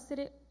requested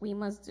it, we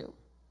must do.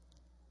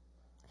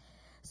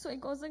 So it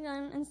goes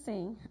again and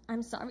saying,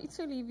 I'm sorry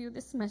to leave you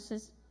this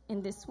message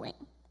in this way,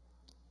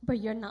 but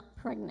you're not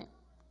pregnant.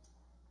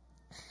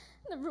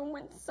 The room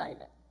went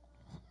silent.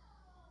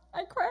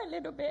 I cried a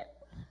little bit.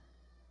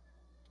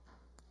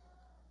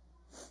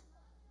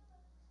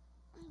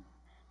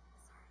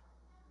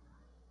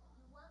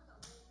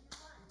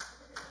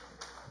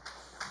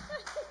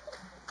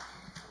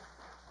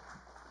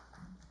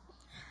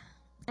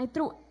 I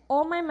threw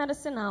all my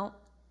medicine out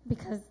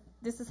because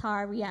this is how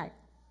I react.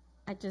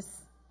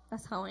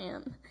 That's how I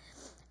am.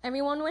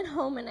 Everyone went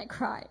home and I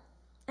cried,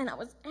 and I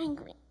was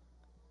angry.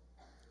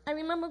 I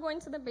remember going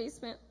to the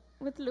basement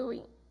with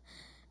Louis,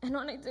 and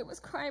all I did was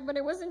cry, but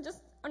it wasn't just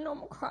a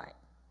normal cry.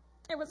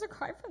 It was a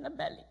cry from the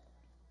belly.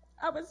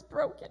 I was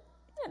broken,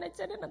 and I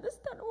didn't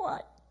understand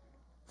why.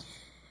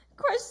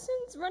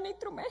 Questions running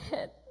through my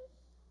head,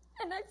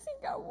 and asking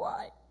God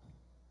why.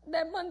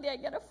 That Monday, I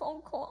get a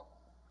phone call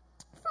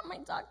from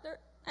my doctor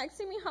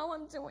asking me how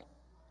I'm doing.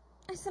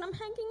 I said, I'm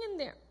hanging in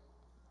there.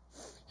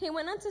 He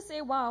went on to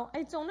say, wow,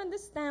 I don't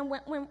understand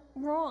what went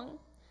wrong.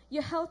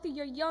 You're healthy,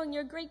 you're young,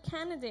 you're a great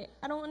candidate.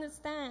 I don't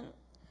understand.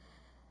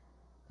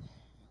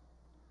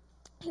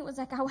 He was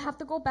like, I will have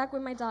to go back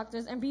with my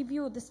doctors and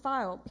review this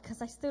file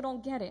because I still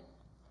don't get it.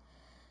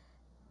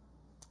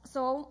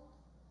 So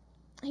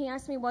he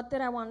asked me, what did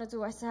I want to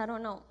do? I said, I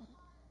don't know.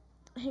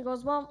 He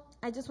goes, well,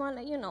 I just want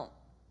to let you know,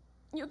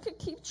 you could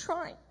keep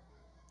trying,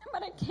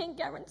 but I can't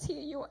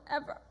guarantee you will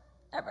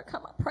ever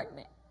come out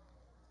pregnant.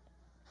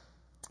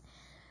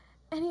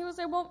 And he was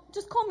like, well,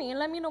 just call me and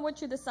let me know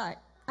what you decide.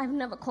 I've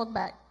never called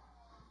back.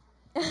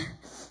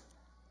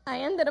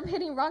 I ended up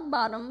hitting rock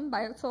bottom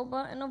by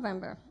October and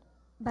November.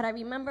 But I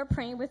remember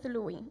praying with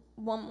Louis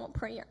one more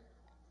prayer.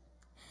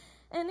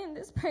 And in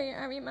this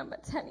prayer, I remember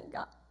telling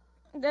God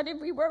that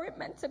if we weren't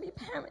meant to be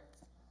parents,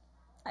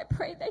 I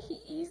prayed that he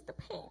eased the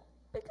pain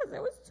because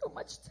it was too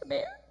much to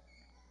bear.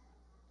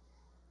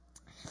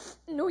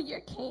 New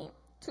Year came,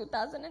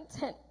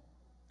 2010.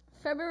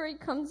 February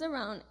comes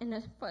around,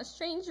 and for a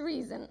strange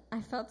reason,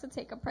 I failed to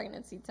take a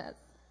pregnancy test.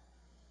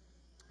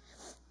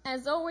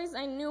 As always,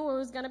 I knew it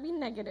was going to be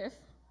negative,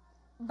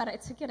 but I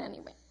took it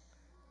anyway.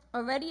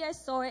 Already I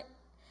saw it,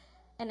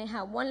 and it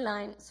had one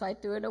line, so I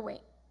threw it away.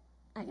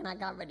 And I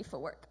got ready for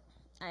work.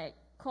 I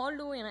called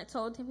Louis, and I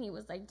told him. He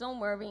was like, don't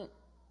worry.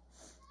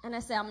 And I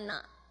said, I'm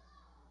not.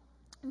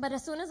 But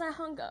as soon as I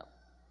hung up,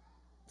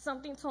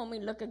 something told me,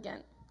 look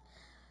again.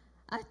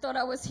 I thought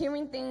I was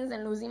hearing things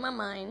and losing my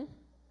mind,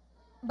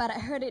 but I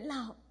heard it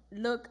loud,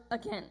 look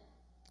again.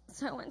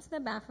 So I went to the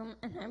bathroom,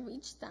 and I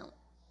reached down.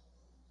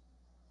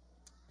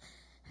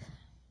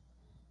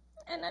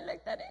 And I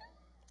looked at it,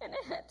 and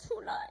it had 2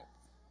 lines.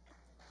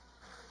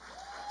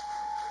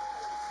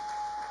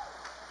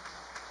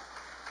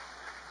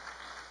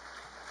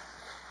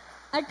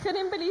 I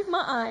couldn't believe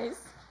my eyes.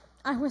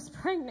 I was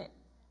pregnant.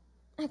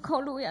 I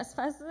called Louis as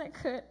fast as I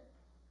could,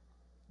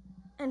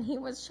 and he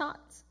was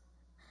shocked.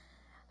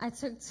 I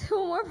took 2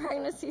 more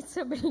pregnancies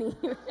to believe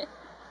it.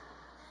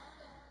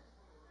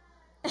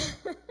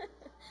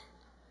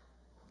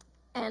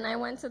 And I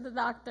went to the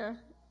doctor,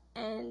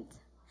 and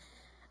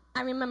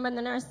I remember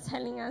the nurse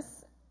telling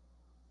us,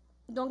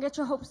 don't get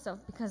your hopes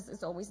up because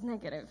it's always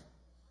negative.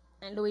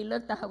 And Louis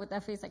looked at her with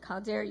that face like, how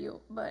dare you?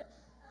 But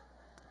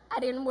I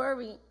didn't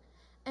worry.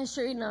 And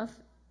sure enough,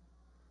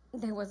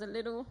 there was a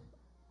little,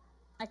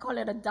 I call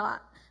it a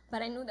dot,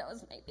 but I knew that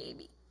was my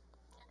baby.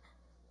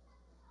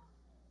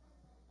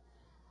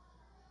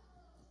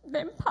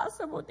 The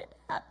impossible did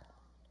happen.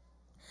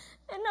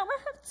 And now I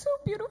have 2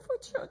 beautiful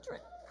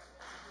children.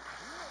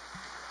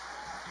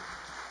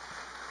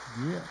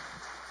 Yeah.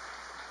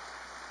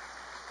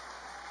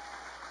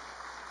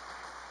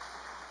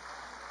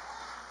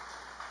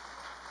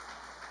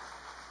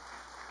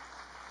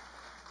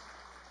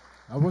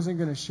 I wasn't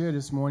going to share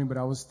this morning, but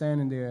I was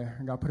standing there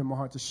and God put in my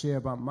heart to share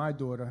about my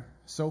daughter,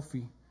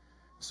 Sophie.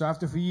 So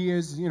after a few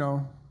years,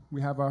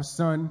 we have our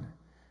son.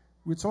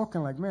 We're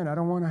talking like, man, I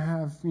don't want to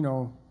have,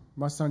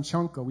 my son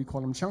Chunka, we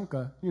call him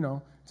Chunka,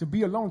 to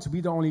be alone, to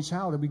be the only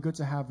child. It'd be good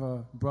to have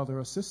a brother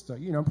or sister.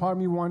 Part of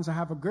me wants to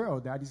have a girl,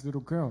 daddy's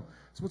little girl.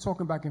 So we're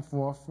talking back and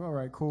forth. All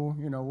right, cool.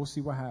 We'll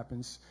see what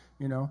happens.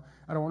 I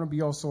don't want to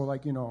be also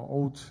like,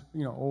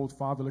 old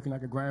father looking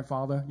like a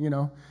grandfather,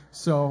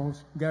 So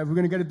we're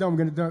going to get it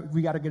done.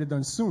 We got to get it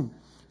done soon.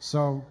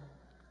 So,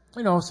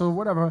 so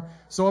whatever.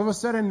 So all of a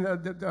sudden,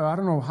 I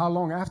don't know how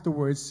long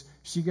afterwards,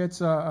 she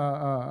gets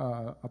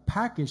a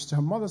package to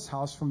her mother's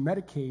house from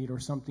Medicaid or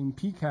something,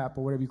 PCAP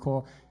or whatever you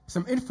call,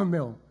 some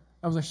Infamil.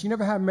 I was like, she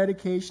never had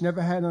Medicaid, she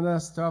never had none of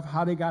that stuff.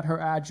 How they got her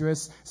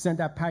address, sent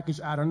that package,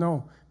 I don't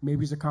know.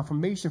 Maybe it's a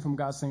confirmation from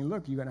God saying,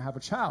 look, you're going to have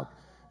a child,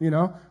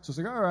 So it's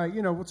like, all right,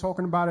 we're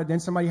talking about it. Then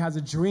somebody has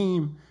a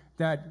dream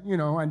that,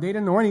 and they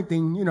didn't know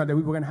anything, that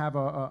we were going to have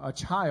a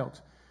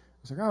child.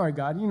 It's like, all right,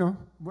 God,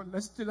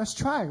 let's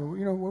try.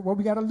 What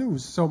we got to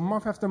lose? So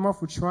month after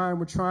month, we're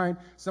trying.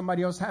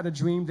 Somebody else had a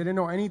dream. They didn't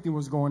know anything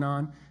was going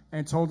on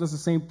and told us the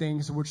same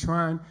thing. So we're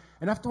trying.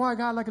 And after a while, I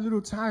got like a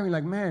little tiring,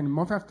 like, man,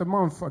 month after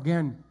month,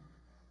 again,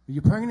 are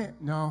you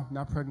pregnant? No,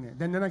 not pregnant.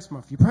 Then the next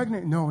month, you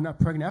pregnant? No, not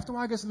pregnant. After a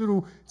while, it gets a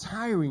little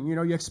tiring.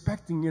 You're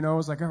expecting,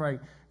 it's like, all right,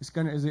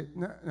 is it?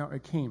 No,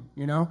 it came,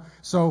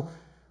 So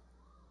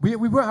we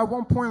were at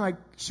one point like,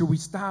 should we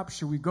stop?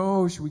 Should we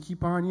go? Should we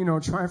keep on,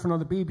 trying for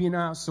another baby and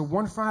out? So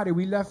one Friday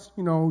we left,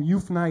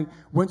 youth night,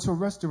 went to a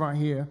restaurant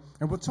here,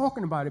 and we're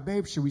talking about it.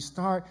 Babe, should we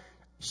start?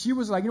 She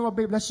was like, you know what,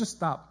 babe, let's just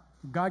stop.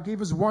 God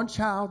gave us one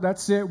child.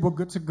 That's it. We're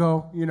good to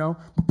go,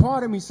 But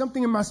part of me,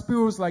 something in my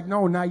spirit was like,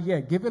 no, not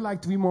yet. Give it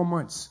like 3 more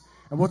months.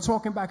 And we're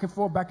talking back and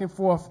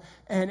forth.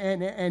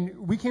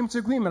 And we came to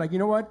agreement, like, you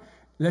know what?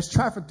 Let's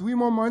try for 3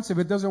 more months. If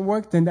it doesn't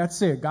work, then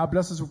that's it. God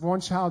bless us with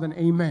one child and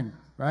amen.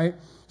 Right?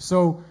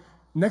 So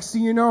next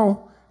thing you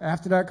know,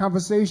 after that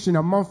conversation,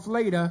 a month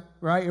later,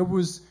 right, it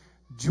was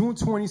June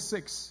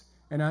 26th.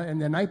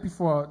 And the night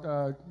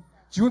before,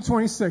 June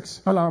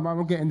 26th, hold on,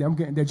 I'm getting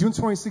there. June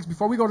 26th,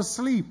 before we go to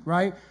sleep,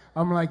 right,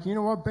 I'm like, you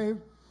know what, babe?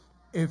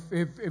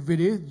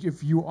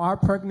 If you are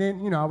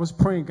pregnant, I was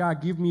praying,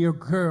 God, give me a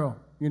girl.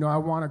 I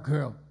want a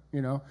girl,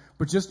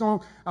 But just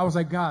don't, I was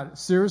like, God,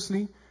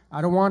 seriously,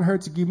 I don't want her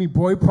to give me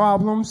boy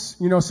problems.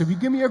 So if you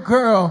give me a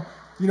girl,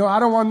 I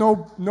don't want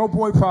no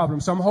boy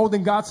problems. So I'm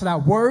holding God to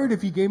that word.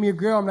 If he gave me a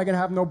girl, I'm not going to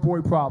have no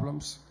boy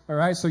problems. All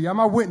right? So you're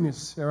my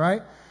witness. All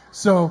right?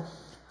 So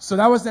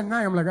that was that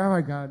night. I'm like, all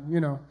right, God,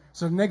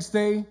 So the next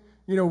day,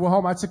 we're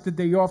home. I took the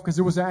day off because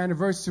it was an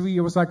anniversary.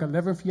 It was like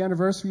 11th year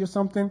anniversary or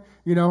something,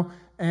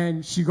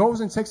 And she goes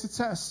and takes a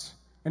test.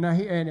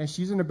 And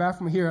she's in the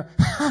bathroom here.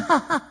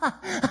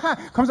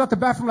 Comes out the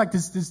bathroom like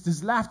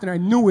this laughter.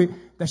 And I knew it,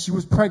 that she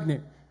was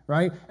pregnant.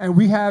 Right? And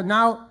we have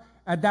now,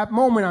 at that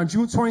moment, on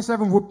June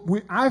 27th,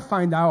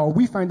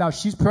 we find out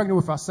she's pregnant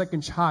with our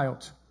second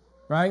child,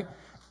 right?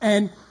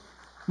 And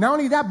not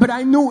only that, but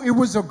I knew it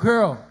was a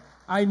girl.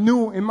 I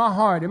knew in my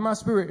heart, in my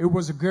spirit, it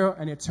was a girl,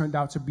 and it turned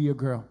out to be a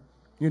girl,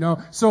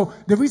 So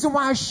the reason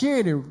why I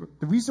share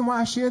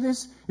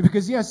this, is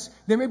because, yes,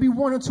 there may be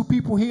 1 or 2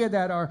 people here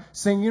that are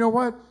saying, you know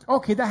what?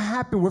 Okay, that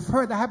happened with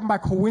her. That happened by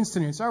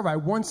coincidence. All right,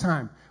 one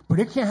time. But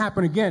it can't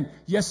happen again.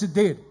 Yes, it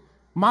did.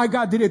 My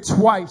God did it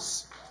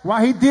twice.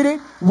 Why he did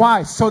it?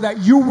 Why? So that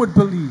you would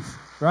believe,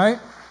 right?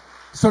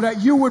 So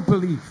that you would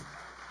believe.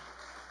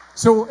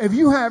 So if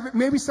you have,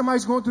 maybe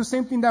somebody's going through the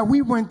same thing that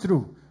we went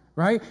through,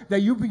 right?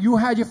 That you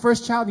had your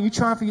first child and you're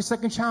trying for your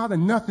second child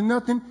and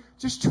nothing.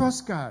 Just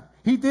trust God.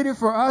 He did it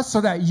for us so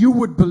that you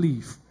would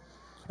believe.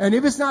 And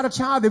if it's not a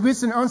child, if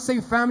it's an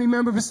unsafe family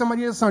member, if it's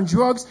somebody that's on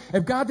drugs,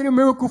 if God did a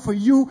miracle for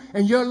you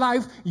in your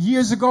life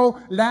years ago,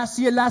 last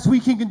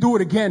week, he can do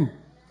it again.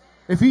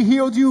 If he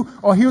healed you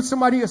or healed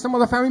somebody or some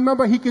other family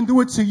member, he can do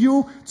it to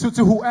you, to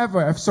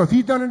whoever. So if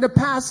he's done it in the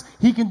past,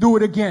 he can do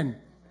it again.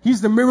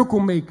 He's the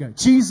miracle maker.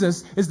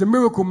 Jesus is the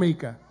miracle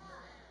maker.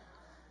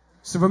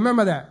 So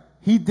remember that.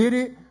 He did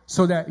it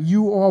so that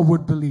you all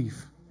would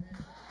believe.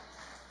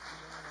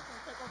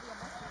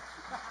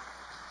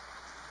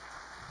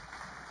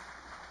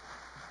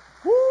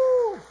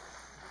 Woo!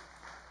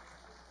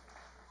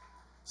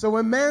 So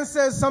when man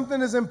says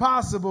something is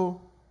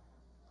impossible,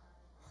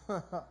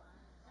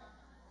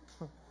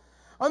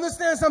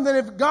 understand something.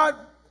 If God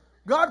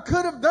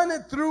could have done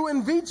it through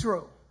in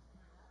vitro.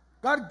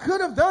 God could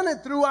have done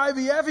it through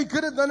IVF. He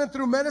could have done it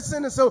through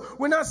medicine. And so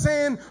we're not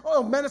saying,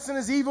 oh, medicine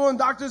is evil and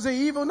doctors are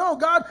evil. No,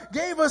 God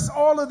gave us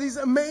all of these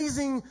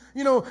amazing,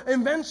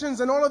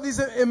 inventions and all of these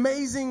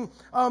amazing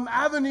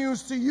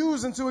avenues to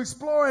use and to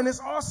explore. And it's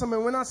awesome.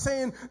 And we're not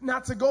saying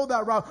not to go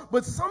that route.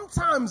 But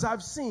sometimes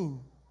I've seen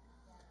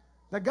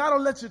that God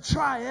will let you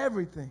try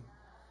everything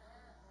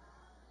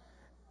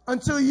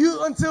until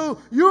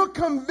you're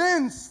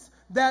convinced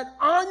that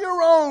on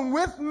your own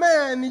with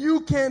man you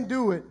can't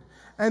do it.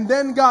 And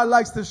then God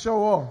likes to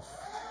show off.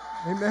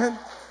 Amen.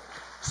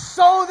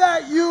 So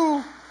that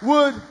you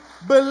would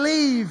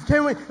believe.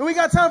 We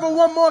got time for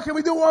one more? Can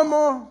we do one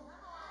more?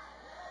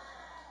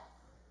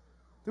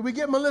 Did we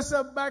get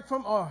Melissa back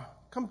from,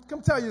 come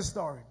tell your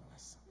story.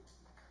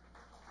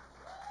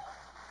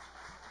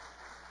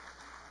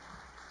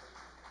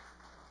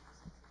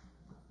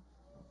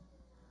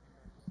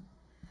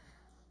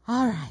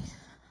 All right.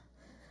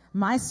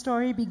 My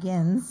story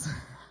begins.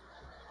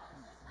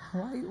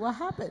 What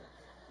happened?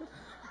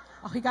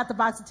 Oh, he got the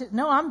box of tissues.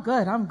 No, I'm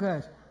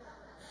good.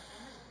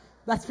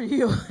 That's for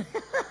you.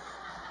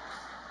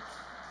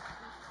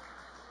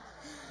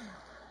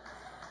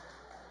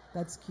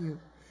 That's cute.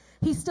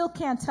 He still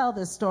can't tell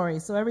this story,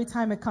 so every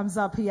time it comes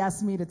up, he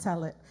asks me to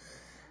tell it.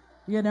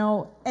 You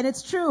know, and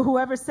it's true,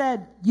 whoever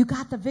said, you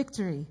got the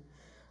victory.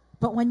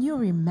 But when you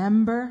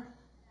remember,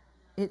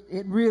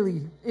 it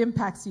really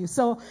impacts you.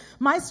 So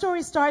my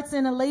story starts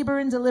in a labor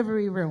and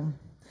delivery room.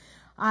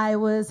 I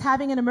was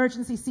having an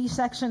emergency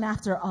C-section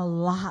after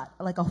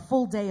a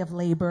full day of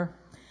labor.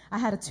 I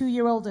had a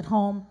 2-year-old at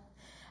home,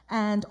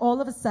 and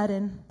all of a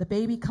sudden, the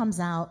baby comes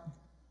out.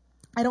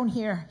 I don't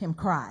hear him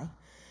cry.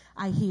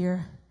 I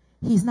hear,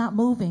 he's not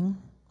moving.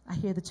 I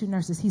hear the two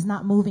nurses, he's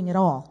not moving at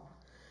all.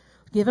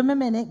 Give him a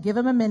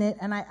minute.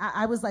 And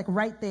I was like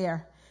right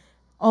there.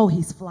 Oh,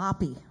 he's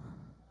floppy.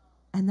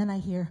 And then I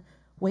hear,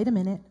 wait a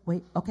minute,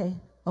 okay,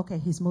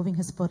 he's moving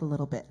his foot a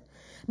little bit.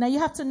 Now you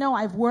have to know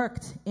I've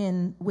worked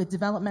with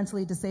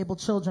developmentally disabled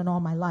children all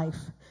my life.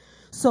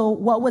 So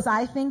what was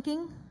I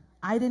thinking?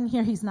 I didn't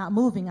hear he's not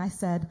moving. I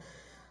said,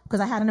 because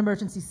I had an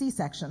emergency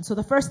C-section. So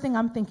the first thing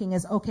I'm thinking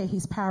is, okay,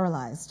 he's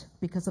paralyzed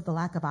because of the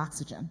lack of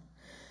oxygen.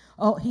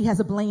 Oh, he has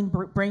a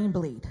brain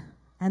bleed.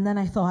 And then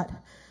I thought,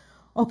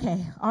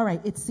 okay, all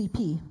right, it's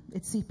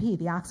CP.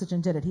 The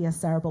oxygen did it. He has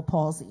cerebral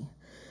palsy.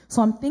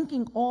 So I'm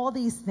thinking all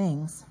these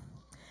things.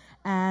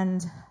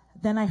 And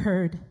then I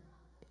heard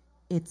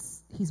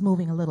he's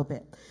moving a little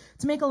bit.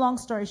 To make a long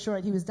story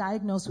short, he was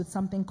diagnosed with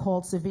something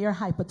called severe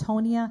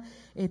hypotonia.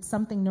 It's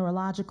something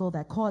neurological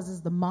that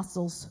causes the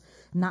muscles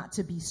not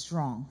to be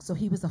strong. So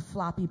he was a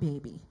floppy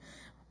baby.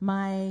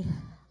 I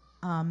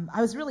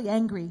was really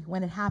angry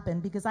when it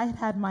happened because I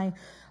had my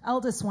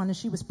eldest one and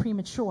she was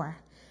premature.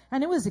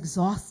 And it was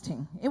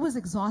exhausting. It was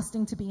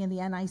exhausting to be in the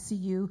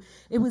NICU.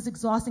 It was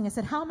exhausting. I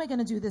said, how am I going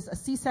to do this? A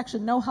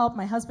C-section, no help.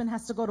 My husband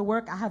has to go to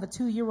work. I have a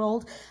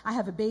 2-year-old. I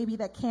have a baby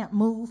that can't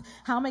move.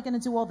 How am I going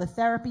to do all the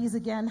therapies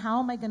again?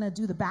 How am I going to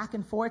do the back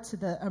and forth to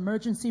the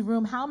emergency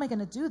room? How am I going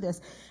to do this?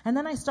 And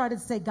then I started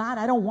to say, God,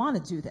 I don't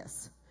want to do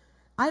this.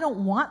 I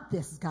don't want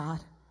this, God.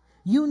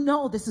 You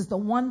know this is the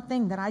one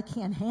thing that I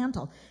can't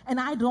handle, and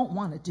I don't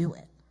want to do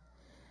it.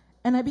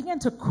 And I began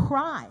to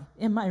cry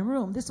in my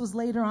room. This was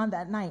later on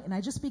that night. And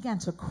I just began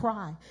to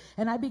cry.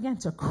 And I began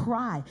to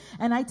cry.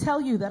 And I tell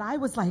you that I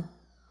was like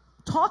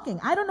talking.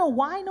 I don't know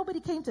why nobody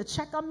came to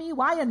check on me,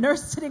 why a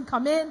nurse didn't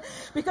come in.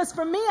 Because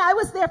for me, I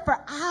was there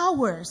for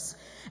hours.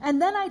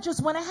 And then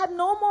when I had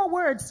no more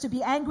words to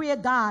be angry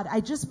at God, I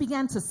just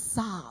began to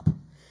sob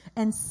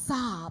and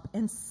sob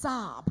and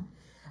sob.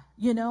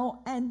 You know,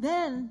 and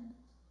then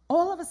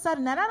all of a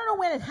sudden, and I don't know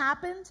when it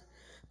happened,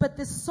 but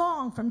this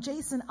song from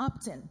Jason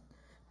Upton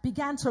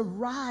began to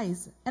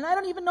rise. And I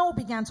don't even know it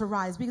began to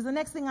rise because the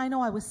next thing I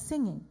know I was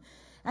singing.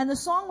 And the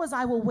song was,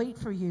 I Will Wait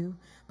for You.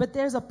 But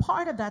there's a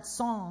part of that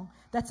song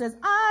that says,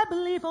 I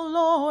believe, oh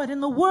Lord,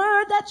 in the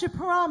word that you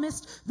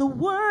promised,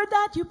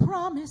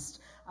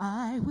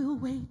 I will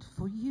wait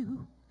for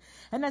you.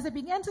 And as I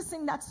began to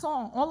sing that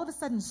song, all of a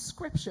sudden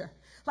scripture,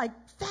 like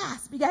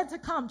fast, began to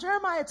come.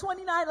 Jeremiah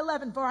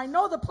 29:11, for I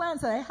know the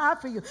plans that I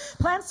have for you,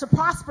 plans to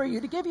prosper you,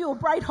 to give you a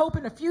bright hope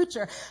in the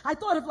future. I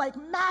thought of like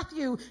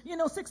Matthew,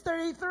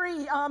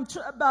 6:33,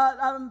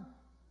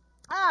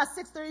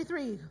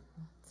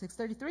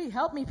 6:33,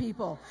 help me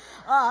people.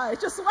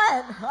 It just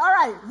went. All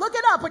right, look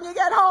it up when you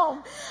get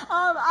home.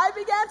 I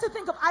began to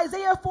think of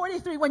Isaiah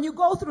 43, when you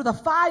go through the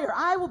fire,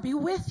 I will be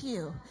with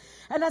you.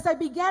 And as I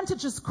began to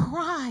just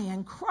cry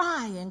and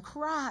cry and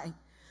cry,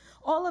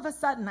 all of a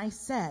sudden I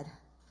said,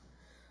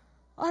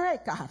 all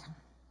right, God,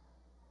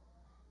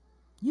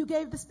 you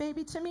gave this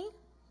baby to me.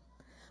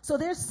 So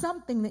there's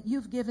something that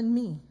you've given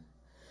me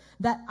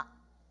that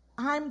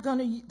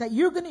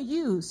you're going to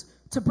use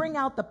to bring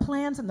out the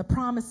plans and the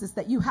promises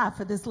that you have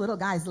for this little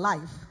guy's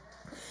life.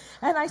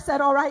 And I said,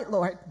 all right,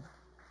 Lord.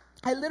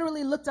 I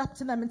literally looked up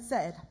to them and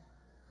said,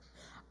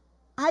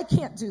 I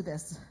can't do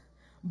this,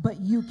 but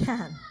you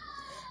can.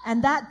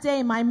 And that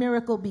day my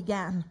miracle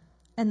began.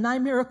 And my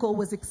miracle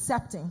was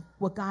accepting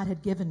what God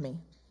had given me.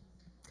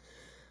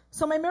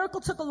 So my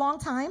miracle took a long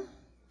time.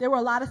 There were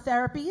a lot of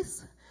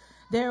therapies.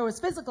 There was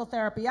physical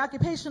therapy,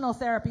 occupational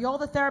therapy, all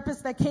the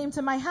therapists that came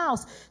to my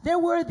house. There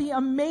were the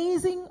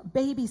amazing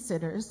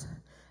babysitters,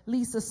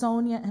 Lisa,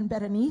 Sonia, and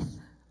Berenice,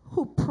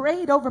 who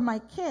prayed over my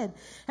kid.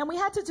 And we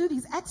had to do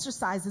these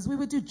exercises. We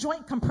would do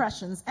joint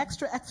compressions,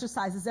 extra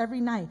exercises every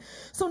night.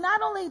 So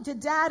not only did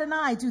Dad and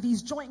I do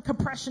these joint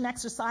compression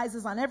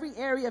exercises on every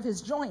area of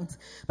his joints,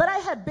 but I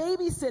had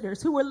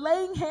babysitters who were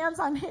laying hands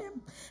on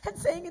him and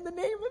saying, in the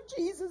name of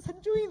Jesus,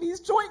 and doing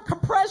these joint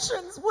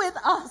compressions with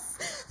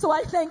us. So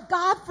I thank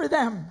God for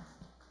them.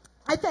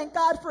 I thank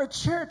God for a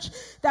church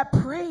that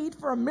prayed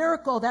for a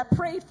miracle, that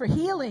prayed for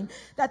healing,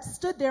 that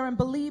stood there and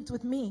believed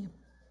with me.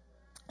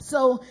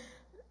 So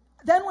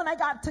then when I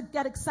got to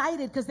get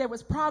excited because there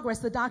was progress,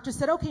 the doctor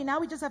said, okay,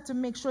 now we just have to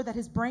make sure that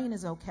his brain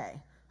is okay.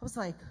 I was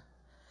like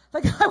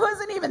I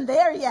wasn't even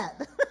there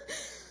yet.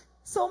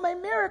 So my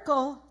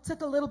miracle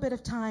took a little bit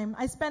of time.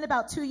 I spent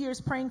about 2 years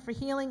praying for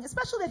healing,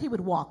 especially that he would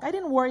walk. I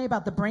didn't worry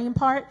about the brain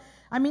part.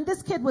 I mean,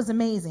 this kid was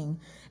amazing.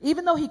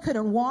 Even though he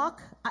couldn't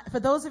walk, for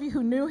those of you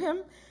who knew him,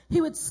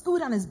 he would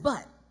scoot on his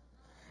butt.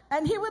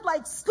 And he would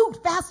like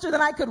scoot faster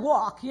than I could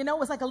walk. You know, it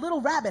was like a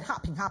little rabbit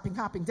hopping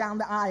down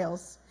the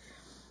aisles.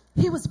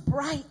 He was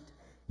bright.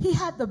 He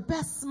had the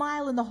best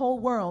smile in the whole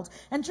world.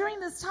 And during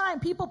this time,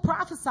 people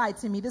prophesied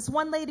to me. This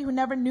one lady who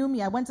never knew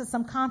me, I went to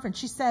some conference.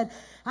 She said,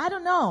 I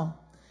don't know,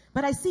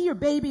 but I see your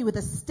baby with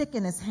a stick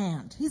in his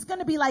hand. He's going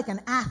to be like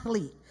an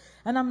athlete.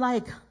 And I'm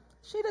like,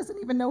 she doesn't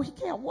even know he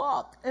can't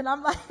walk. And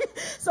I'm like,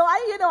 so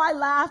I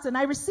laughed and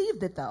I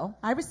received it though.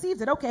 I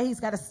received it. Okay, he's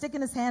got a stick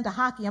in his hand to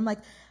hockey. I'm like,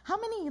 how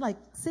many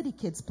city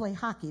kids play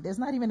hockey? There's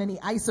not even any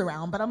ice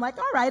around, but I'm like,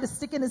 all right, a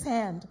stick in his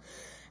hand.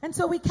 And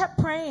so we kept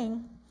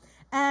praying.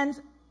 And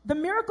the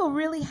miracle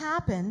really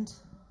happened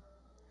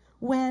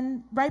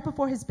right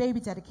before his baby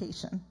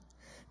dedication.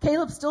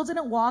 Caleb still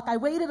didn't walk. I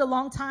waited a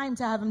long time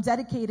to have him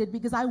dedicated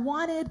because I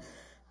wanted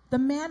the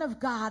man of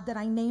God that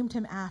I named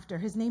him after.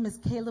 His name is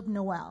Caleb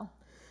Noel.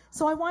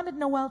 So I wanted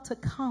Noel to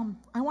come.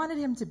 I wanted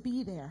him to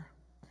be there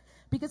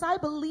because I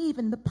believe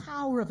in the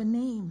power of a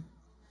name.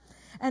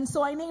 And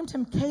so I named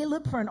him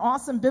Caleb for an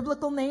awesome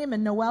biblical name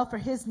and Noel for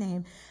his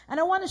name. And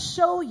I want to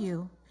show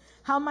you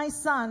how my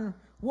son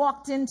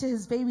walked into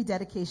his baby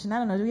dedication. I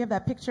don't know, do we have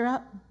that picture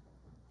up?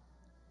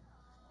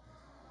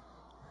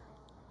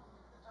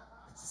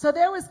 So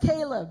there was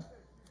Caleb.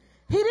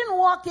 He didn't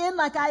walk in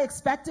like I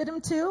expected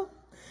him to.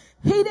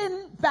 He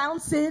didn't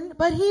bounce in,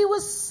 but he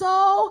was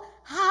so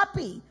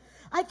happy.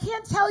 I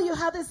can't tell you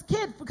how this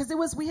kid,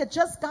 because we had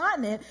just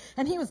gotten it,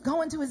 and he was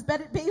going to his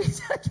baby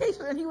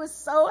dedication, and he was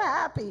so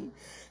happy.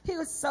 He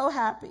was so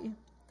happy.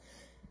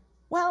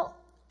 Well,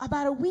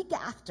 about a week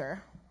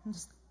after, I'm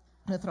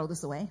going to throw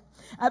this away.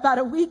 About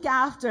a week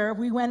after,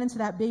 we went into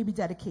that baby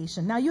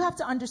dedication. Now, you have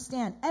to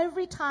understand,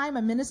 every time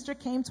a minister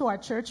came to our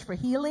church for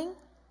healing,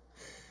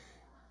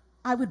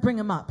 I would bring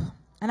him up.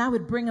 And I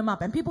would bring him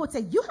up. And people would say,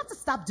 you have to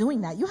stop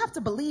doing that. You have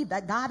to believe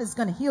that God is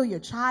going to heal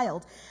your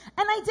child.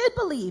 And I did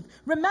believe.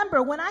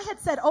 Remember, when I had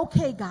said,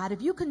 okay, God,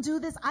 if you can do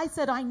this, I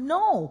said, I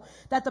know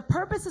that the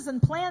purposes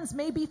and plans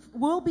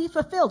will be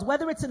fulfilled.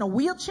 Whether it's in a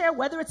wheelchair,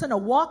 whether it's in a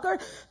walker,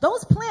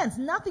 those plans,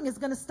 nothing is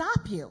going to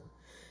stop you.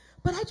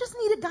 But I just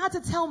needed God to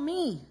tell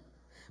me.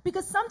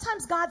 Because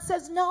sometimes God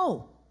says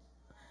no.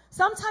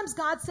 Sometimes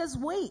God says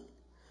wait.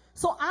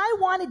 So I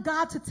wanted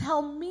God to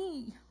tell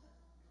me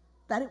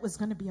that it was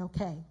going to be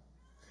okay.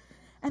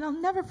 And I'll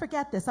never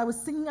forget this. I was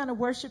singing on a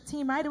worship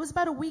team, right? It was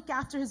about a week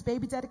after his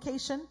baby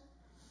dedication.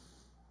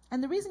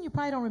 And the reason you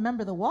probably don't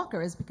remember the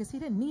walker is because he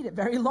didn't need it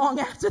very long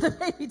after the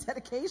baby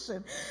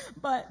dedication.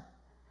 But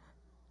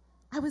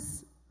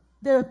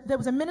there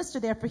was a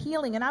minister there for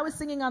healing, and I was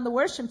singing on the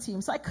worship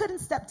team, so I couldn't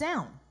step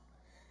down.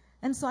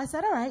 And so I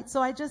said, all right.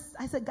 So I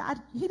said, God,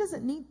 he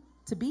doesn't need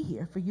to be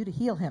here for you to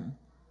heal him,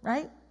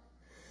 right?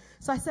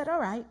 So I said, all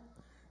right.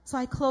 So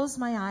I closed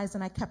my eyes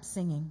and I kept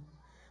singing.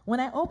 When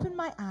I opened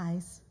my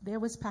eyes, there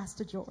was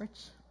Pastor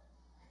George.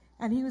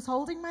 And he was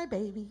holding my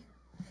baby.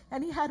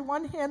 And he had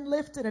one hand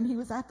lifted and he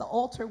was at the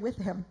altar with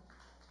him.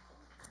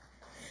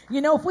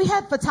 You know, if we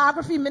had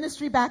photography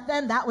ministry back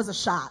then, that was a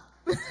shot.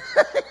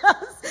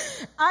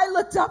 I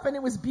looked up and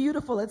it was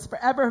beautiful. It's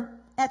forever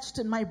etched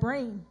in my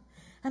brain.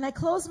 And I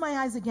closed my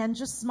eyes again,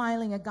 just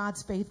smiling at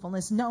God's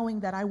faithfulness,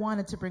 knowing that I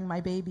wanted to bring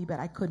my baby, but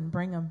I couldn't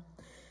bring him.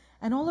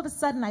 And all of a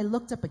sudden, I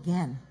looked up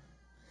again.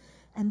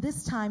 And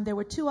this time, there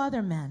were two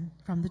other men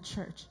from the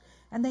church,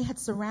 and they had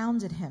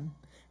surrounded him.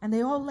 And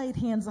they all laid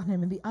hands on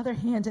him, and the other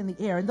hand in the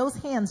air. And those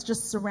hands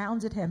just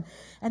surrounded him.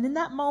 And in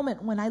that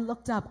moment, when I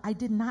looked up, I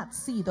did not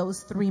see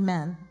those three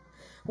men.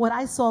 What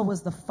I saw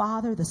was the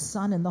Father, the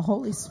Son, and the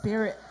Holy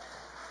Spirit.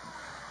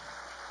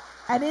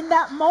 And in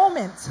that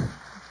moment,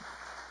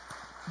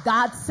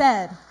 God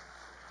said,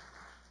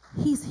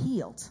 he's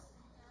healed.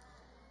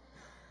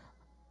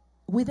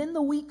 Within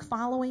the week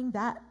following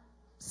that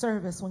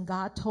service, when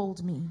God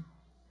told me,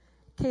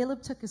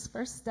 Caleb took his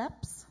first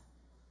steps.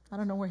 I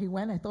don't know where he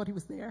went. I thought he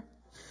was there.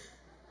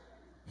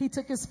 He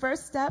took his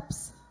first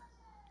steps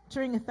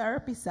during a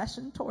therapy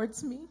session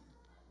towards me.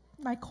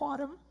 And I caught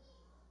him.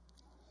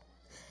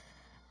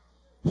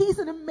 He's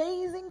an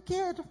amazing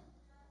kid.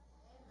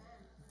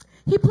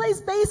 He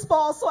plays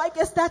baseball, so I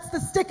guess that's the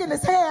stick in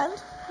his hand.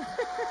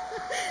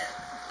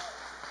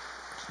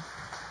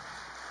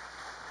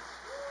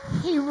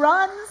 He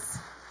runs.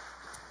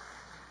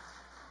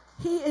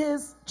 He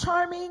is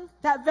charming.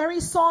 That very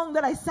song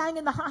that I sang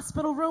in the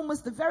hospital room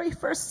was the very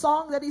first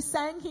song that he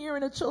sang here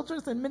in a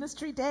children's and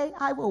ministry day.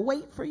 I will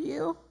wait for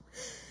you.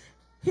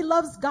 He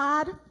loves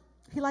God.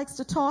 He likes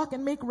to talk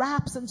and make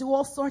raps and do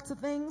all sorts of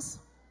things.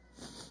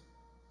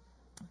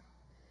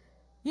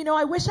 You know,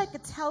 I wish I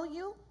could tell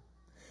you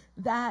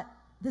that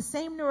the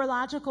same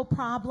neurological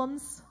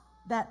problems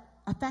that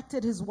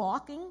affected his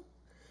walking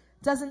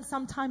doesn't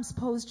sometimes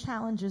pose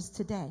challenges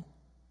today.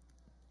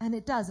 And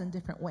it does in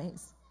different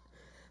ways.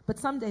 But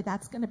someday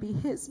that's going to be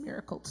his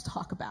miracle to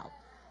talk about.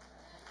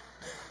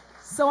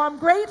 So I'm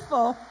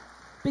grateful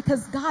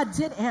because God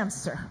did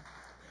answer.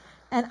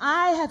 And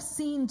I have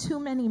seen too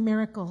many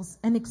miracles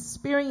and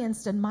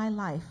experienced in my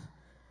life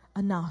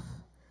enough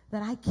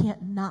that I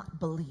can't not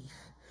believe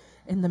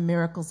in the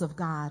miracles of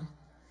God.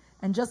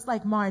 And just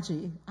like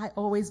Margie, I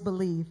always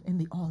believe in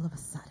the all of a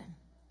sudden.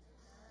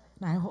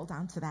 And I hold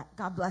on to that.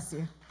 God bless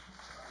you.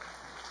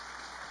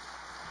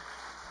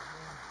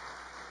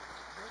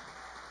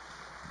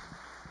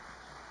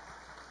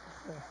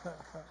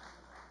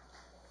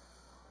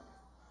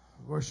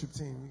 Worship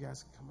team, you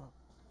guys can come up.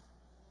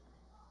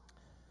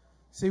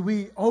 See,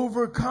 we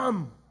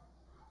overcome.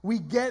 We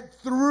get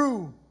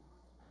through.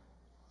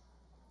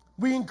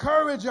 We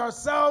encourage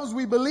ourselves.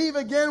 We believe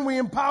again. We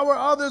empower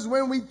others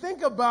when we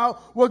think about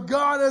what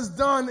God has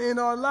done in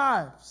our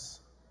lives.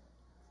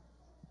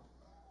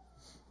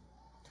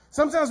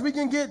 Sometimes we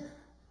can get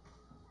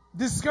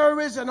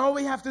discouraged, and all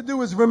we have to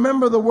do is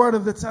remember the word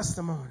of the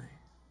testimony.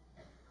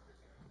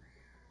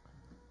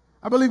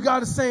 I believe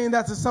God is saying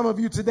that to some of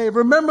you today.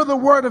 Remember the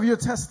word of your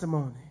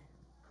testimony.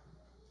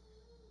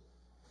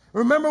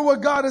 Remember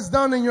what God has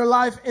done in your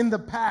life in the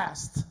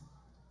past.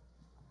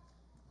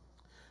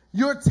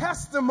 Your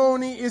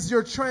testimony is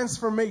your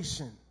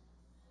transformation.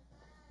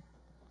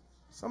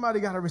 Somebody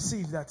got to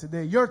receive that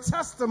today. Your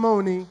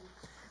testimony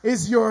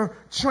is your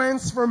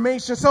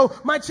transformation. So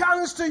my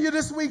challenge to you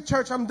this week,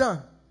 church, I'm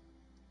done.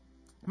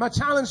 My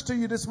challenge to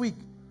you this week,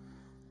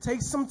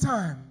 take some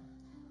time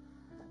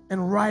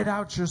and write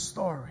out your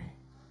story.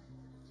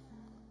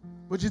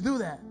 Would you do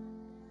that?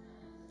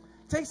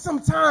 Take some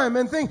time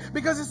and think,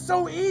 because it's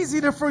so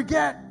easy to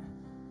forget.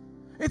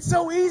 It's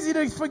so easy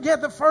to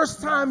forget the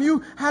first time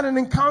you had an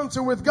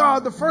encounter with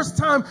God, the first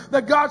time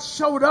that God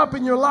showed up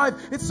in your life.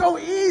 It's so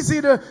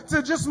easy to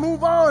just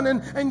move on.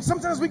 And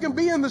sometimes we can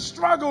be in the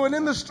struggle and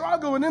in the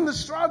struggle and in the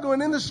struggle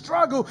and in the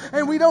struggle.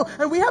 And we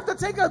have to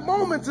take a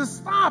moment to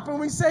stop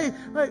and we say,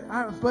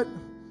 but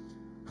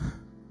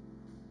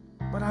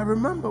I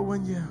remember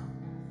when you.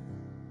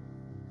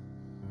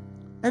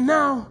 And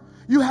now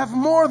you have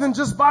more than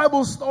just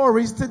Bible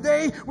stories.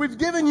 Today, we've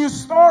given you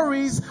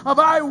stories of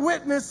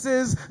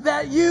eyewitnesses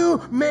that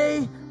you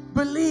may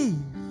believe.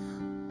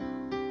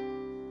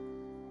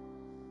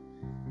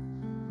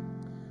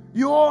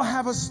 You all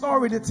have a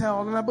story to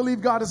tell, and I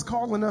believe God is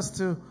calling us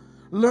to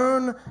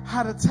learn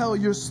how to tell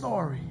your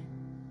story.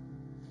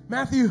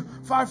 Matthew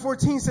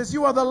 5:14 says,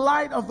 "You are the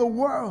light of the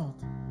world.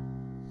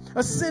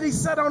 A city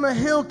set on a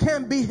hill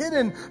can't be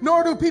hidden,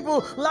 nor do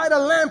people light a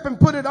lamp and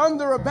put it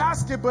under a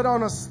basket, but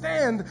on a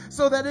stand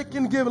so that it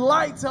can give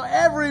light to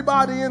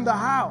everybody in the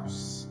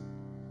house.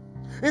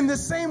 In the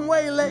same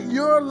way, let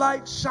your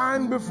light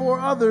shine before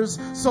others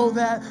so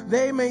that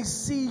they may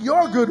see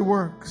your good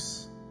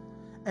works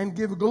and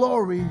give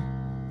glory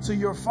to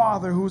your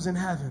Father who's in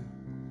heaven."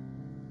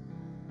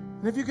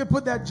 And if you could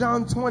put that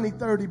John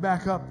 20:30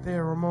 back up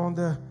there, Ramon,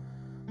 the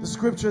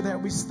scripture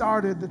that we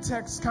started, the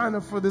text kind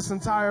of for this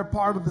entire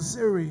part of the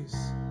series.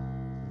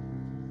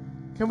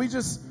 Can we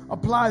just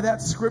apply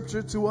that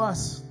scripture to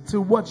us,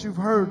 to what you've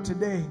heard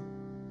today?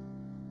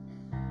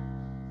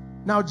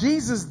 Now,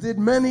 Jesus did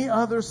many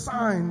other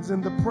signs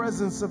in the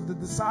presence of the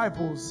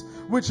disciples,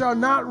 which are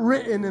not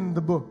written in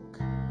the book.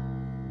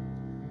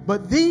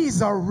 But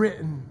these are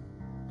written.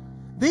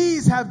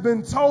 These have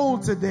been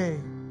told today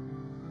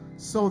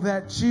so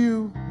that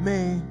you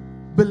may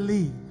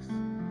believe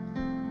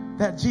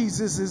that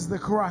Jesus is the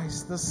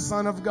Christ, the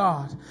Son of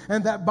God,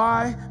 and that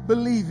by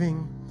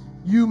believing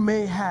you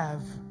may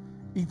have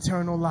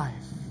eternal life.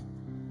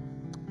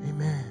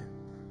 Amen.